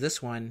can answer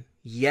this one.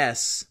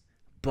 Yes,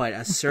 but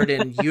a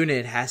certain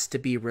unit has to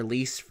be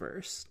released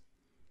first.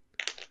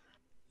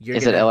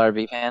 Is it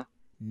LRB Pan?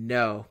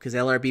 No, because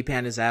LRB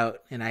Pan is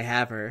out, and I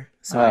have her.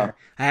 So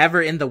I have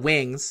her in the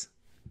wings,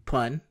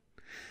 pun.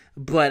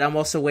 But I'm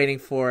also waiting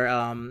for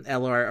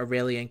LR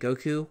Aurelia and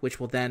Goku, which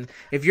will then,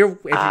 if you're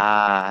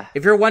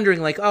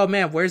wondering like, oh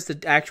man, where's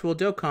the actual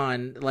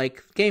Dokkan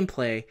like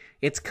gameplay?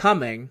 It's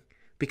coming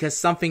because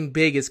something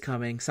big is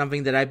coming,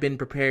 something that I've been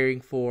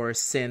preparing for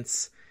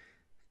since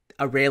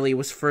Aurelia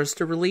was first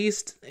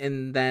released,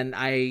 and then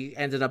I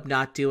ended up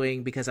not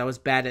doing because I was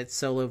bad at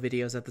solo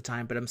videos at the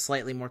time, but I'm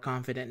slightly more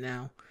confident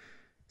now.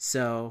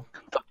 So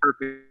the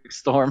perfect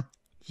storm.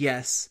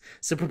 Yes.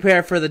 So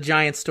prepare for the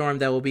giant storm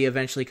that will be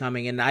eventually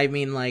coming. And I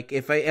mean, like,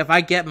 if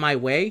I get my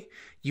way,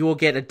 you will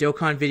get a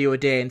Dokkan video a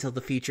day until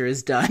the feature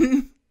is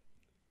done.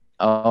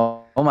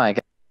 Oh my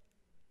god.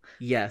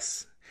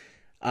 Yes.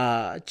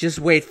 Just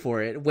wait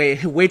for it.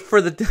 Wait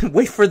for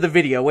the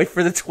video. Wait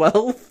for the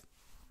 12.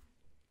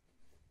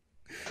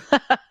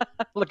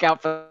 Look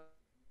out for.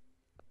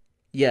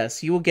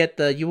 Yes, you'll get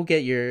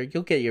your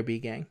B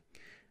gang.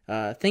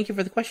 Thank you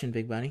for the question,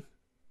 Big Bunny.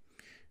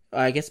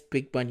 I guess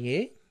Big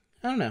Bunny.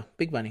 I don't know.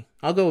 Big Bunny.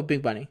 I'll go with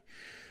Big Bunny.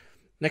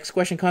 Next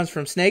question comes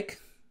from Snake.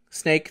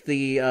 Snake,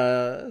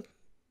 the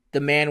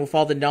man with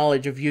all the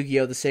knowledge of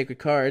Yu-Gi-Oh! The Sacred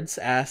Cards,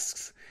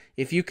 asks,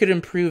 if you could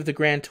improve the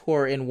Grand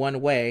Tour in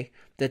one way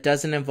that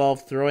doesn't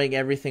involve throwing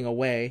everything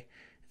away,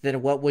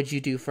 then what would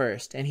you do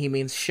first? And he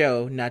means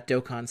show, not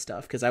Dokkan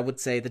stuff, because I would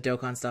say the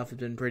Dokkan stuff has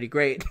been pretty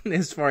great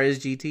as far as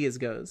GT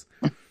goes.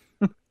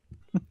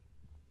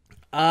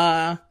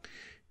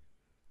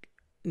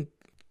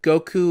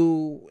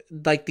 Goku,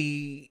 like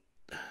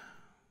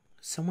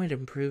some way to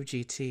improve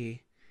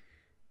GT.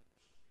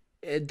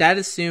 That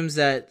assumes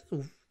that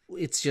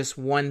it's just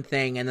one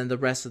thing and then the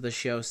rest of the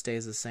show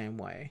stays the same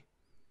way.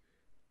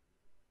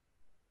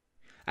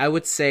 I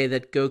would say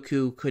that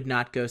Goku could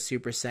not go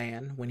Super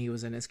Saiyan when he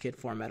was in his kid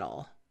form at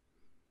all.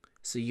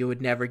 So you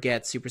would never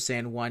get Super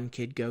Saiyan 1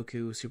 Kid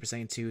Goku, Super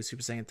Saiyan 2,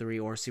 Super Saiyan 3,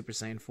 or Super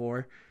Saiyan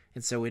 4.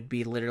 And so it'd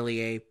be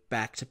literally a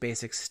back to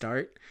basics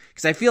start.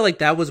 Because I feel like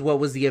that was what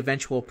was the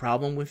eventual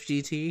problem with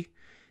GT.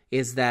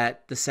 Is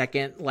that the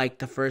second, like,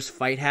 the first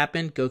fight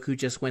happened, Goku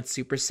just went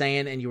Super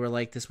Saiyan, and you were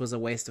like, this was a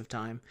waste of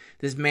time.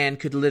 This man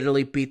could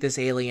literally beat this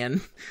alien,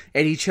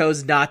 and he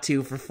chose not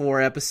to for 4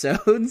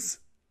 episodes.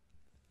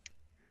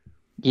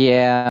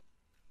 Yeah.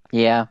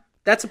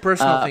 That's a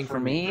personal thing for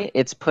me.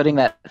 It's putting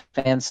that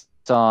fan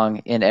song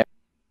in every...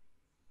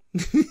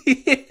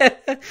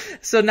 Yeah.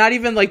 So not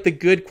even, like, the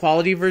good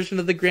quality version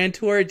of the Grand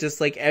Tour, just,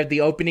 like,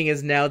 the opening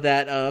is now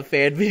that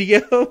fan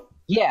video.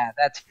 Yeah,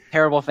 that's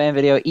terrible fan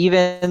video.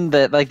 Even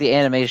the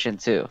animation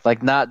too.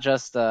 Like not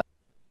just the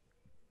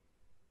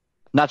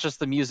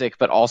music,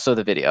 but also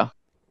the video.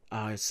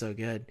 Oh, it's so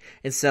good.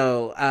 And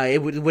so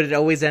would it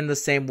always end the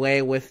same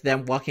way with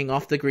them walking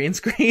off the green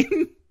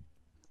screen?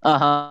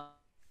 Uh-huh.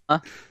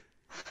 And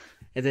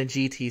then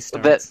GT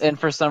starts. And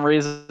for some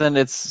reason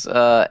it's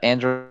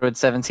Android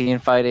 17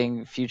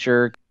 fighting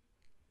future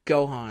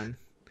Gohan.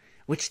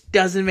 Which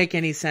doesn't make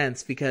any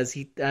sense because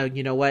he,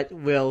 you know what?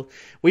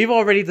 We've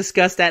already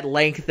discussed at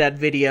length that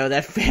video,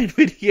 that fan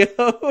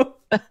video.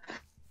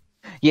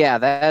 Yeah,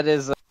 that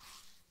is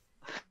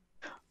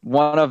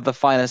one of the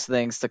finest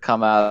things to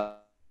come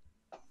out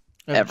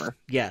ever.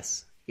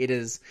 Yes, it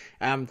is.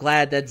 I'm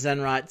glad that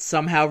Zenrot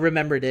somehow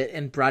remembered it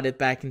and brought it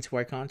back into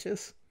our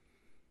conscious.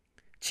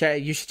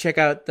 You should check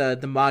out the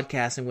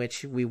modcast in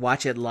which we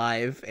watch it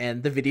live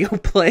and the video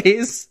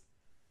plays.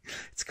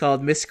 It's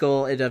called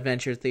Mystical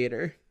Adventure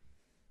Theater.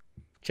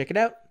 Check it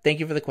out. Thank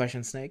you for the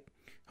question, Snake.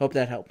 Hope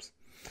that helps.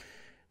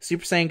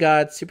 Super Saiyan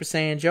God, Super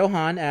Saiyan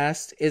Johan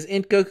asked, is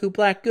Int Goku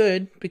Black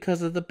good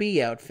because of the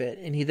bee outfit?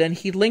 And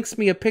he links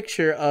me a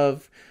picture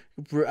of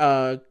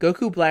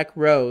Goku Black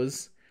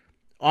Rose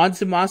on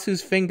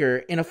Zumasu's finger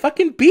in a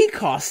fucking bee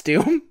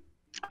costume.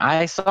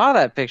 I saw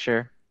that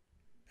picture.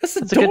 That's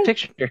a good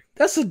picture.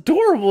 That's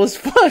adorable as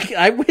fuck.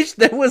 I wish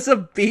there was a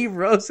bee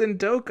Rose in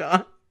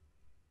Dokkan.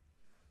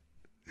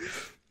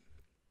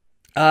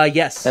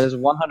 Yes. That is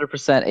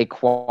 100% a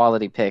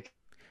quality pick.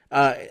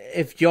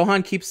 If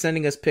Johan keeps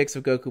sending us pics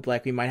of Goku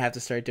Black, we might have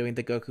to start doing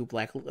the Goku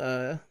Black,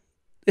 the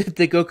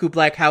Goku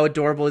Black, how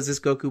adorable is this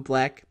Goku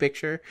Black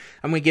picture?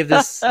 I'm gonna give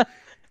this...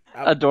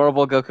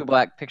 adorable Goku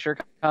Black picture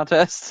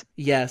contest?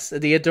 Yes,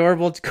 the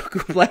adorable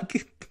Goku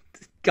Black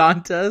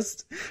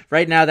contest.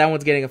 Right now, that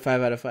one's getting a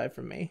 5 out of 5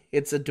 from me.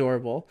 It's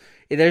adorable.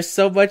 There's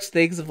so much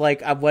things of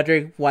like, I'm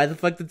wondering, why the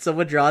fuck did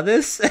someone draw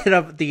this?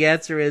 And the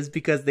answer is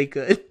because they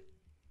could.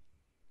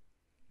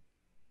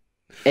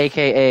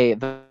 AKA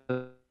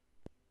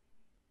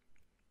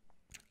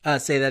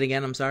Say that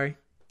again. I'm sorry.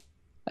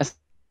 I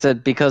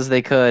said because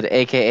they could,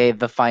 aka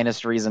the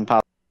finest reason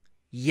possible.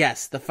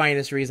 Yes, the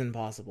finest reason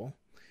possible.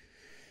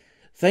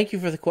 Thank you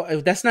for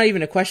the that's not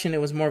even a question.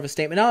 It was more of a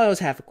statement. No, it was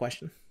half a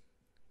question.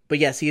 But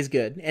yes, he is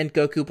good, and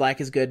Goku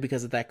Black is good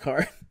because of that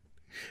card.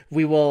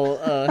 We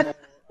will.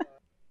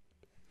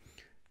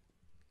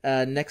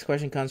 Next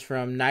question comes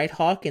from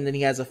Nighthawk, and then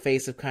he has a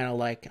face of kind of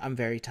like, I'm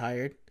very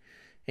tired.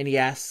 And he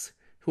asks,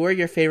 who are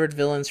your favorite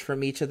villains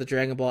from each of the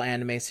Dragon Ball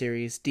anime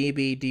series?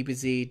 DB,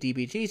 DBZ,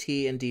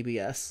 DBGT, and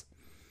DBS.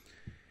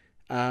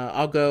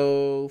 I'll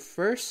go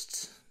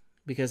first,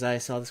 because I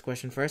saw this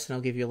question first, and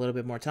I'll give you a little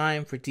bit more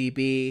time for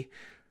DB.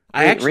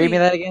 Read me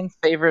that again.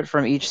 Favorite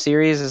from each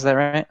series, is that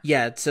right?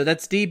 Yeah, so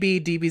that's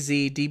DB,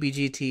 DBZ,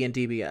 DBGT, and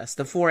DBS.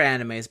 The 4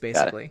 animes,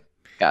 basically.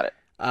 Got it.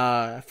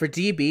 For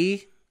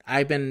DB,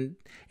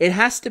 it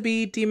has to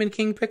be Demon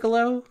King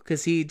Piccolo,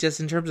 because he, just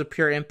in terms of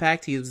pure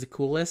impact, he was the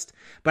coolest.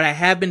 But I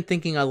have been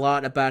thinking a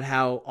lot about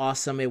how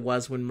awesome it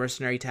was when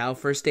Mercenary Tao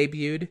first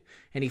debuted,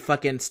 and he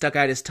fucking stuck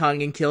out his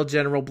tongue and killed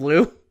General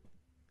Blue.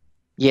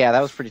 Yeah,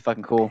 that was pretty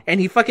fucking cool. And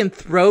he fucking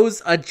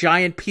throws a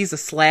giant piece of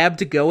slab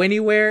to go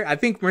anywhere. I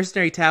think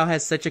Mercenary Tao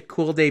has such a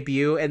cool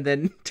debut, and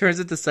then turns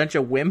into such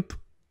a wimp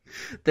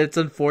that it's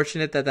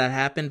unfortunate that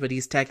happened, but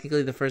he's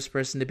technically the first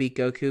person to beat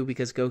Goku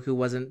because Goku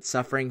wasn't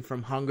suffering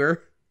from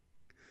hunger.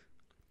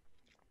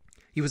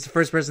 He was the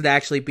first person to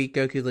actually beat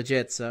Goku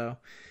legit, so...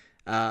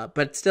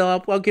 but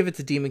still, I'll give it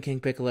to Demon King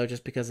Piccolo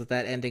just because of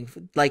that ending.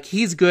 Like,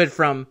 he's good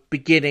from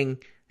beginning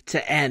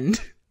to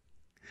end.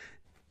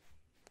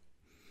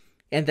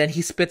 And then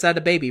he spits out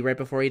a baby right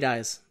before he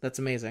dies. That's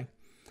amazing.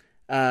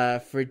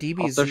 For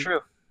DBZ... Also true.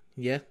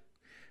 Yeah.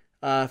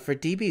 For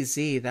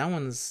DBZ, that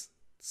one's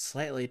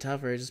slightly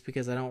tougher just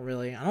because I don't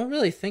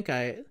really think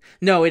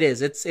No, it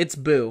is. It's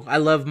Boo. I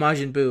love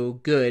Majin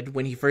Buu good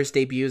when he first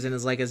debuts and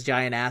is like his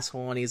giant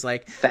asshole and he's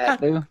like...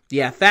 Fat Boo?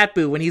 Yeah, Fat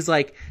Boo. When he's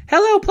like,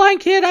 hello, blind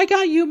kid, I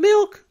got you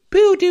milk.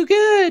 Boo, do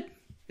good.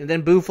 And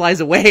then Boo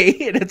flies away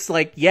and it's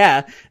like,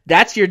 yeah,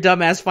 that's your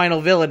dumbass final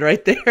villain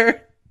right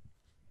there.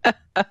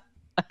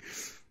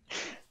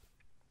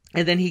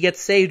 And then he gets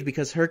saved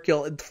because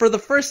Hercule, for the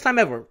first time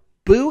ever,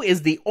 Boo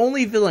is the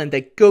only villain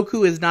that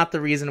Goku is not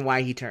the reason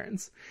why he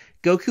turns.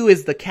 Goku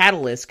is the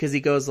catalyst because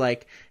he goes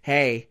like,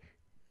 hey,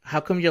 how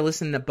come you're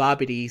listening to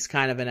Bobbity? He's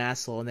kind of an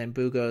asshole. And then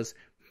Boo goes,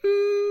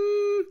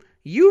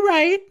 you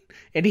right.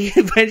 And he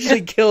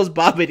eventually kills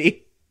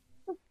Bobbity.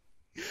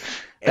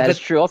 That is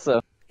true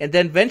also. And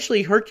then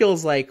eventually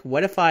Hercule's like,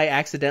 what if I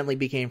accidentally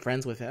became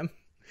friends with him?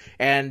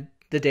 And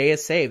the day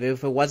is saved.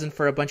 If it wasn't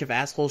for a bunch of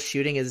assholes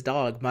shooting his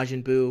dog,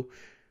 Majin Buu,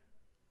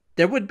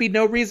 there would be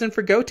no reason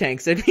for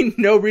Gotenks. There'd be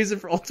no reason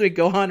for Ultimate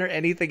Gohan or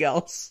anything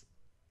else.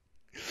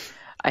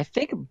 I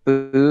think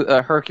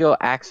Hercule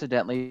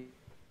accidentally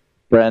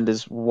friend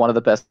is one of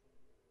the best.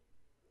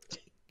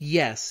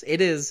 Yes,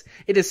 it is.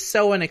 It is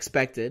so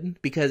unexpected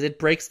because it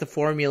breaks the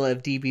formula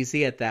of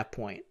DBZ at that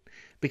point.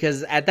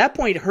 Because at that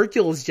point,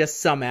 Hercule is just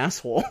some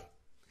asshole.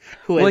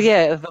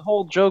 Yeah, the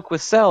whole joke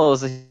with Cell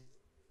is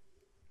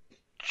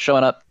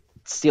showing up,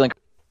 stealing,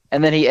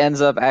 and then he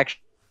ends up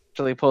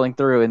actually pulling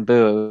through in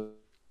Boo.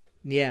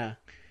 Yeah.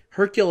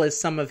 Hercule is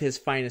some of his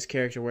finest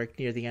character work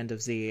near the end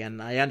of Z,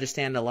 and I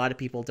understand a lot of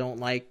people don't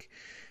like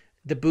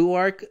the Boo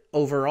arc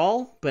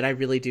overall, but I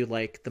really do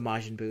like the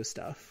Majin Buu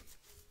stuff.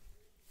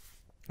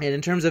 And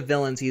in terms of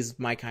villains, he's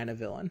my kind of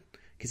villain,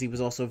 because he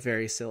was also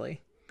very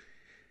silly.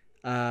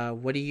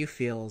 What do you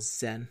feel,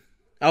 Zen?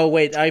 Oh,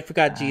 wait, I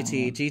forgot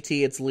GT.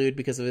 GT, it's lewd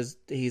because of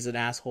he's an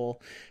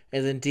asshole.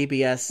 And then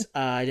DBS,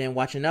 I didn't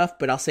watch enough,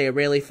 but I'll say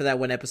Rayleigh for that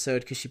one episode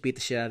because she beat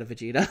the shit out of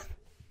Vegeta.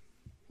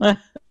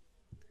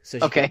 So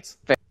okay.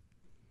 Fair.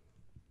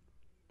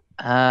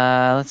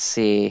 Let's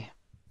see.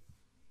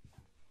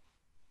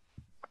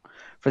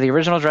 For the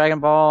original Dragon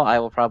Ball, I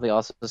will probably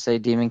also say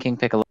Demon King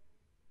Piccolo.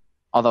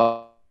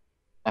 Although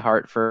my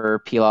heart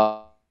for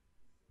Pilaf.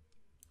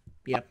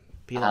 Yep,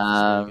 Pilaf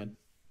is really good.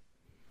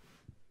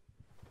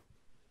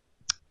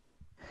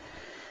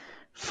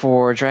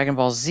 For Dragon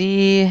Ball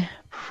Z,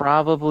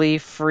 probably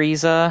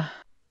Frieza.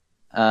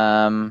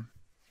 I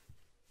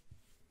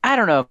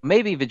don't know,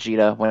 maybe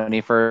Vegeta when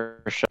he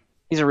first shows.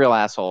 He's a real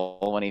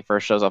asshole when he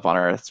first shows up on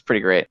Earth. It's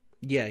pretty great.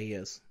 Yeah, he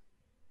is.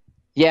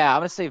 Yeah, I'm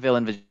gonna say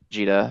villain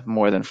Vegeta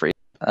more than Frieza.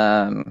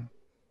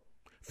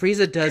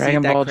 Frieza does Dragon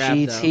eat that Ball crap,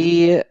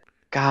 GT. though.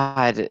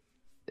 God,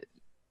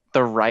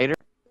 the writer.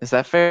 Is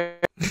that fair?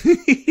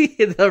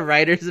 The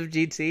writers of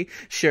GT,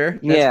 sure.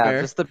 That's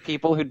fair. Just the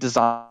people who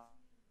designed.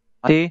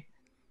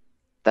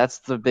 That's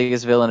the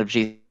biggest villain of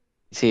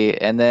GT.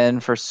 And then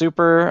for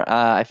Super,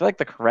 I feel like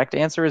the correct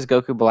answer is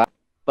Goku Black,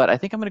 but I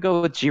think I'm gonna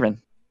go with Jiren.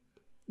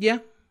 Yeah,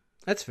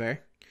 that's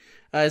fair.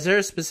 Is there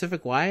a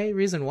specific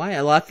reason why?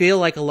 I feel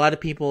like a lot of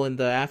people in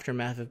the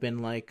aftermath have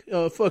been like,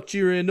 "Oh, fuck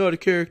Jiren, not a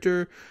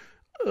character."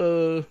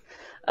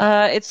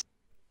 It's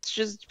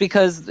just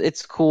because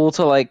it's cool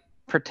to like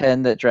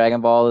pretend that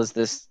Dragon Ball is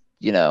this,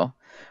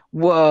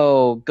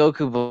 whoa,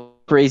 Goku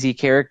crazy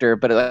character,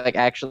 but like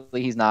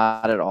actually he's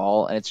not at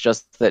all, and it's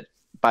just that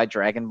by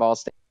Dragon Ball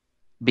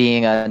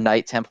being a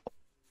Knight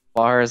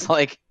Templar is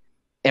like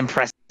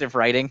impressive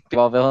writing.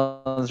 All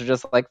villains are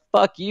just like,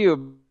 fuck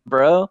you,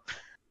 bro.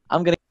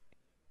 I'm gonna.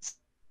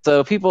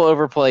 So people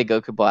overplay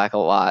Goku Black a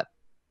lot.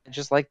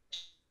 Just like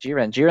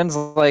Jiren. Jiren's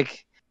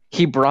like,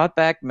 he brought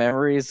back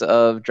memories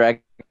of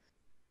Dragon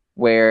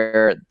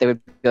where they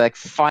would be like,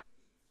 fine,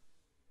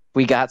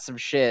 we got some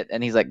shit.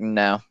 And he's like,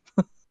 no.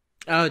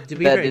 Oh, to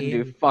be that fair, didn't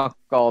do fuck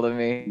all to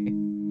me.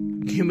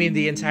 You mean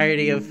the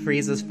entirety of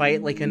Frieza's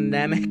fight, like in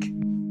Namek?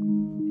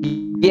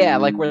 Yeah,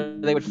 like where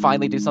they would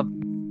finally do something.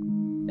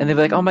 And they'd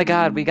be like, oh my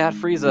god, we got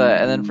Frieza.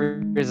 And then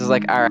Frieza's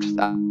like, alright,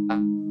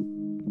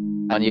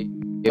 on you.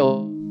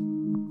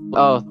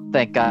 Oh,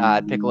 thank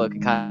God, Piccolo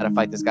can kind of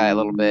fight this guy a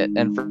little bit.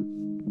 And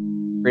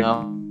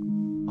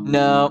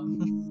no,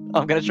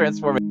 I'm gonna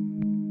transform it.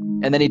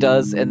 And then he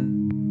does,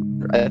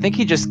 and I think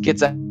he just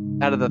gets out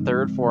of the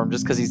third form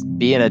just because he's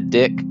being a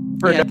dick.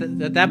 Yeah,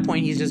 at that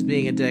point, he's just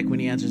being a dick when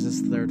he enters his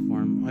third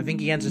form. I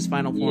think he enters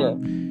final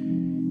form. Yeah.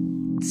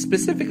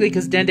 Specifically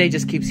because Dende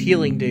just keeps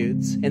healing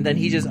dudes, and then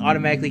he just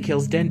automatically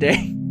kills Dende.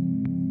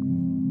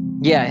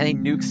 Yeah, and he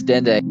nukes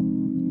Dende.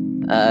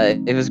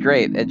 It was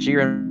great. And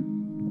Jiren,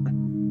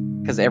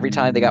 because every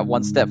time they got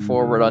one step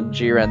forward on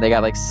Jiren, they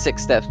got like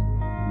 6 steps.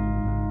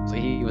 So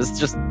he was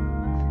just...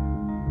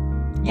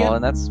 Yeah. Well,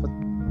 and that's what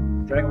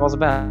Dragon Ball's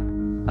about.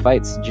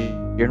 Fights.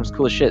 Jiren was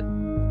cool as shit.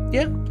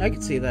 Yeah, I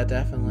could see that,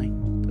 definitely.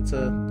 It's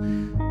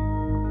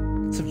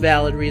a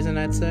valid reason,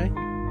 I'd say.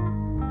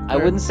 I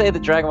wouldn't say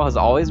that Dragon Ball has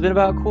always been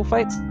about cool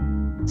fights,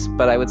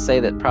 but I would say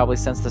that probably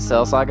since the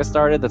Cell Saga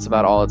started, that's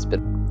about all it's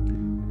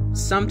been.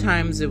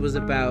 Sometimes it was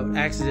about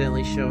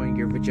accidentally showing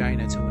your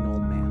vagina to an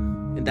old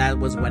man, and that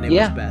was when it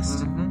was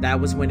best. Mm-hmm. That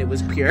was when it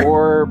was pure.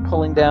 Or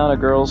pulling down a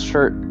girl's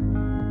shirt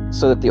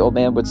so that the old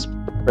man would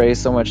spray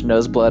so much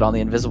nose blood on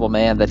the Invisible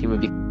Man that he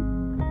would be...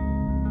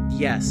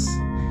 Yes.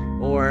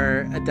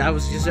 Or I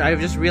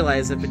just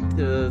realized that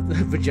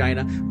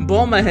vagina.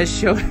 Bulma has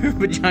shown her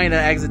vagina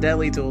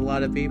accidentally to a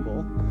lot of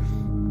people.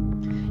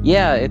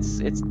 Yeah,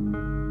 it's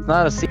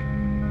not a secret.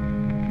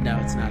 No,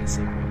 it's not a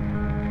secret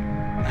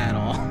at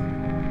all.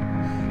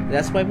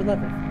 That's why we love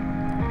her.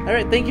 All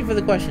right, thank you for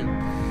the question.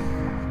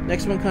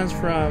 Next one comes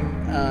from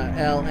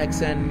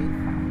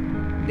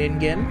LXN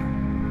Ningen,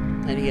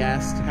 and he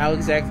asked, "How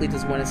exactly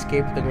does one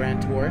escape the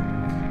Grand Tour?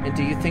 And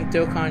do you think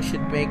Dokkan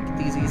should make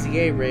these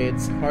EZA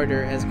raids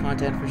harder as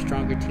content for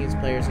stronger teams,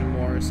 players, and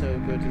more so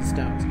good as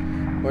stones?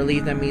 Or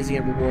leave them easy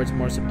and rewards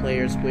more so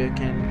players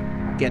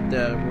can get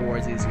the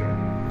rewards easier?"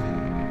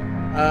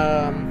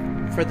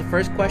 For the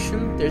first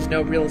question, there's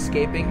no real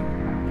escaping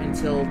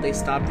until they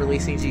stop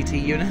releasing GT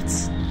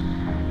units.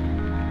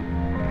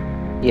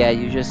 Yeah,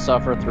 you just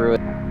suffer through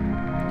it.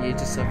 You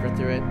just suffer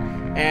through it.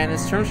 And in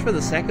terms for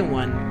the second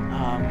one,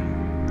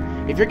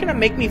 if you're gonna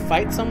make me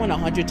fight someone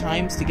 100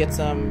 times to get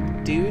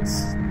some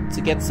dudes,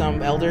 to get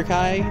some Elder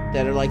Kai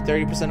that are like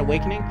 30%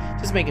 awakening,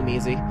 just make them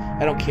easy.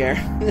 I don't care.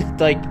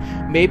 Like,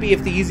 maybe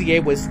if the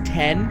EZA was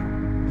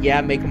 10,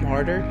 yeah, make them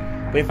harder.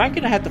 But if I'm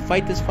gonna have to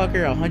fight this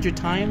fucker 100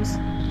 times,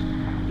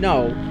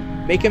 no,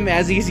 make him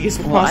as easy as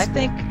possible. Well,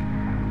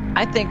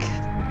 I think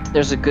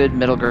there's a good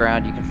middle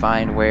ground you can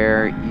find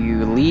where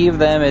you leave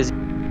them as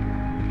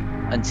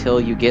until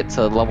you get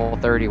to level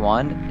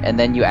 31, and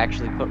then you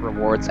actually put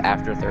rewards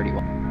after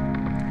 31.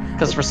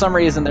 Because for some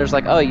reason there's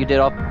like, oh, you did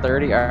all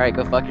 30, alright,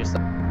 go fuck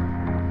yourself.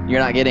 You're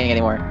not getting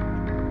any more.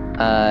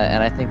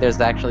 And I think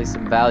there's actually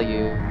some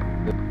value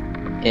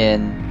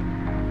in...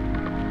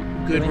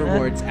 Good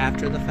rewards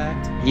after the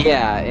fact?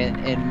 Yeah,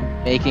 in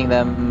making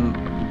them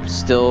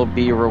still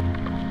be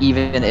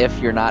even if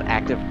you're not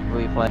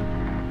actively playing.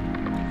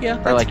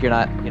 Yeah. Or like you're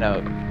not,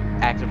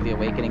 actively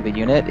awakening the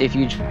unit. If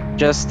you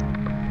just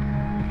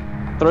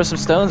throw some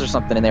stones or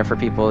something in there for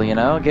people,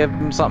 give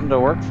them something to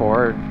work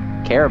for, or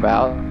care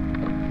about.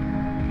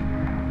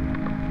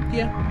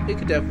 Yeah, it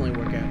could definitely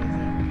work out,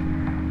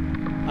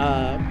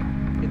 I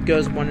think. It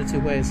goes one or two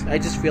ways. I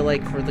just feel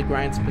like for the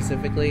grind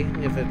specifically,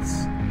 if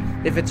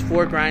it's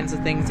 4 grinds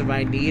of things that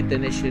I need,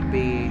 then it should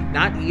be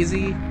not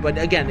easy, but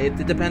again,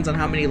 it depends on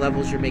how many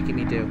levels you're making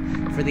me do.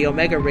 For the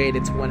Omega raid,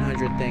 it's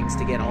 100 things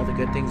to get all the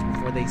good things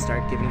before they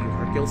start giving you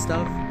Hercule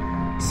stuff.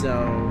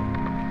 So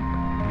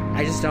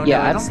I just don't know.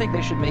 Yeah, I don't think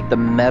they should make the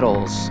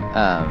medals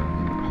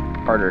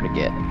harder to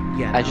get.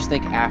 Yeah, I just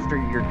think after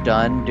you're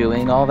done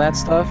doing all that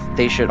stuff,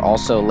 they should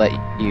also let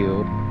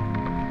you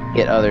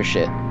get other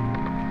shit.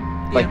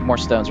 Like more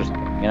stones or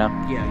something, Yeah,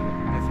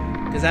 I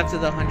feel. Because after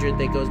the 100,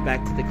 they goes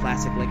back to the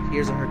classic, like,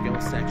 here's a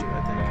Hercules statue,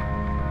 I think.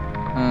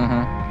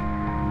 Mm-hmm.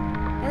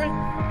 Alright,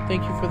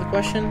 thank you for the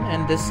question.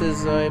 And this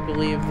is, I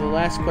believe, the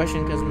last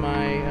question, because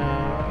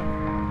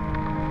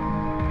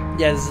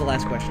yeah, this is the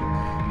last question.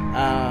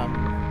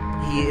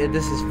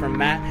 This is from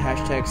Matt,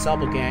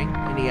 #Sobelgang,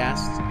 and he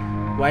asks,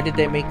 why did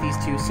they make these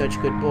two such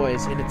good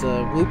boys? And it's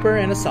a Whooper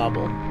and a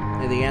Sobble.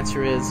 And the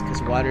answer is,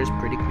 because water's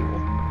pretty cool.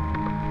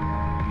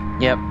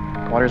 Yep,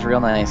 water's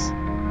real nice.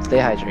 Stay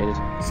hydrated.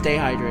 Stay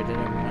hydrated,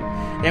 everyone.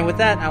 And with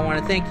that, I want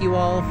to thank you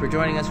all for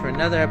joining us for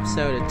another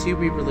episode of To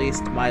Be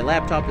Released. My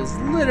laptop is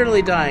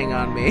literally dying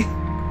on me.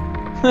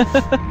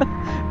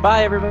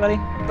 Bye, everybody.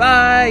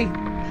 Bye!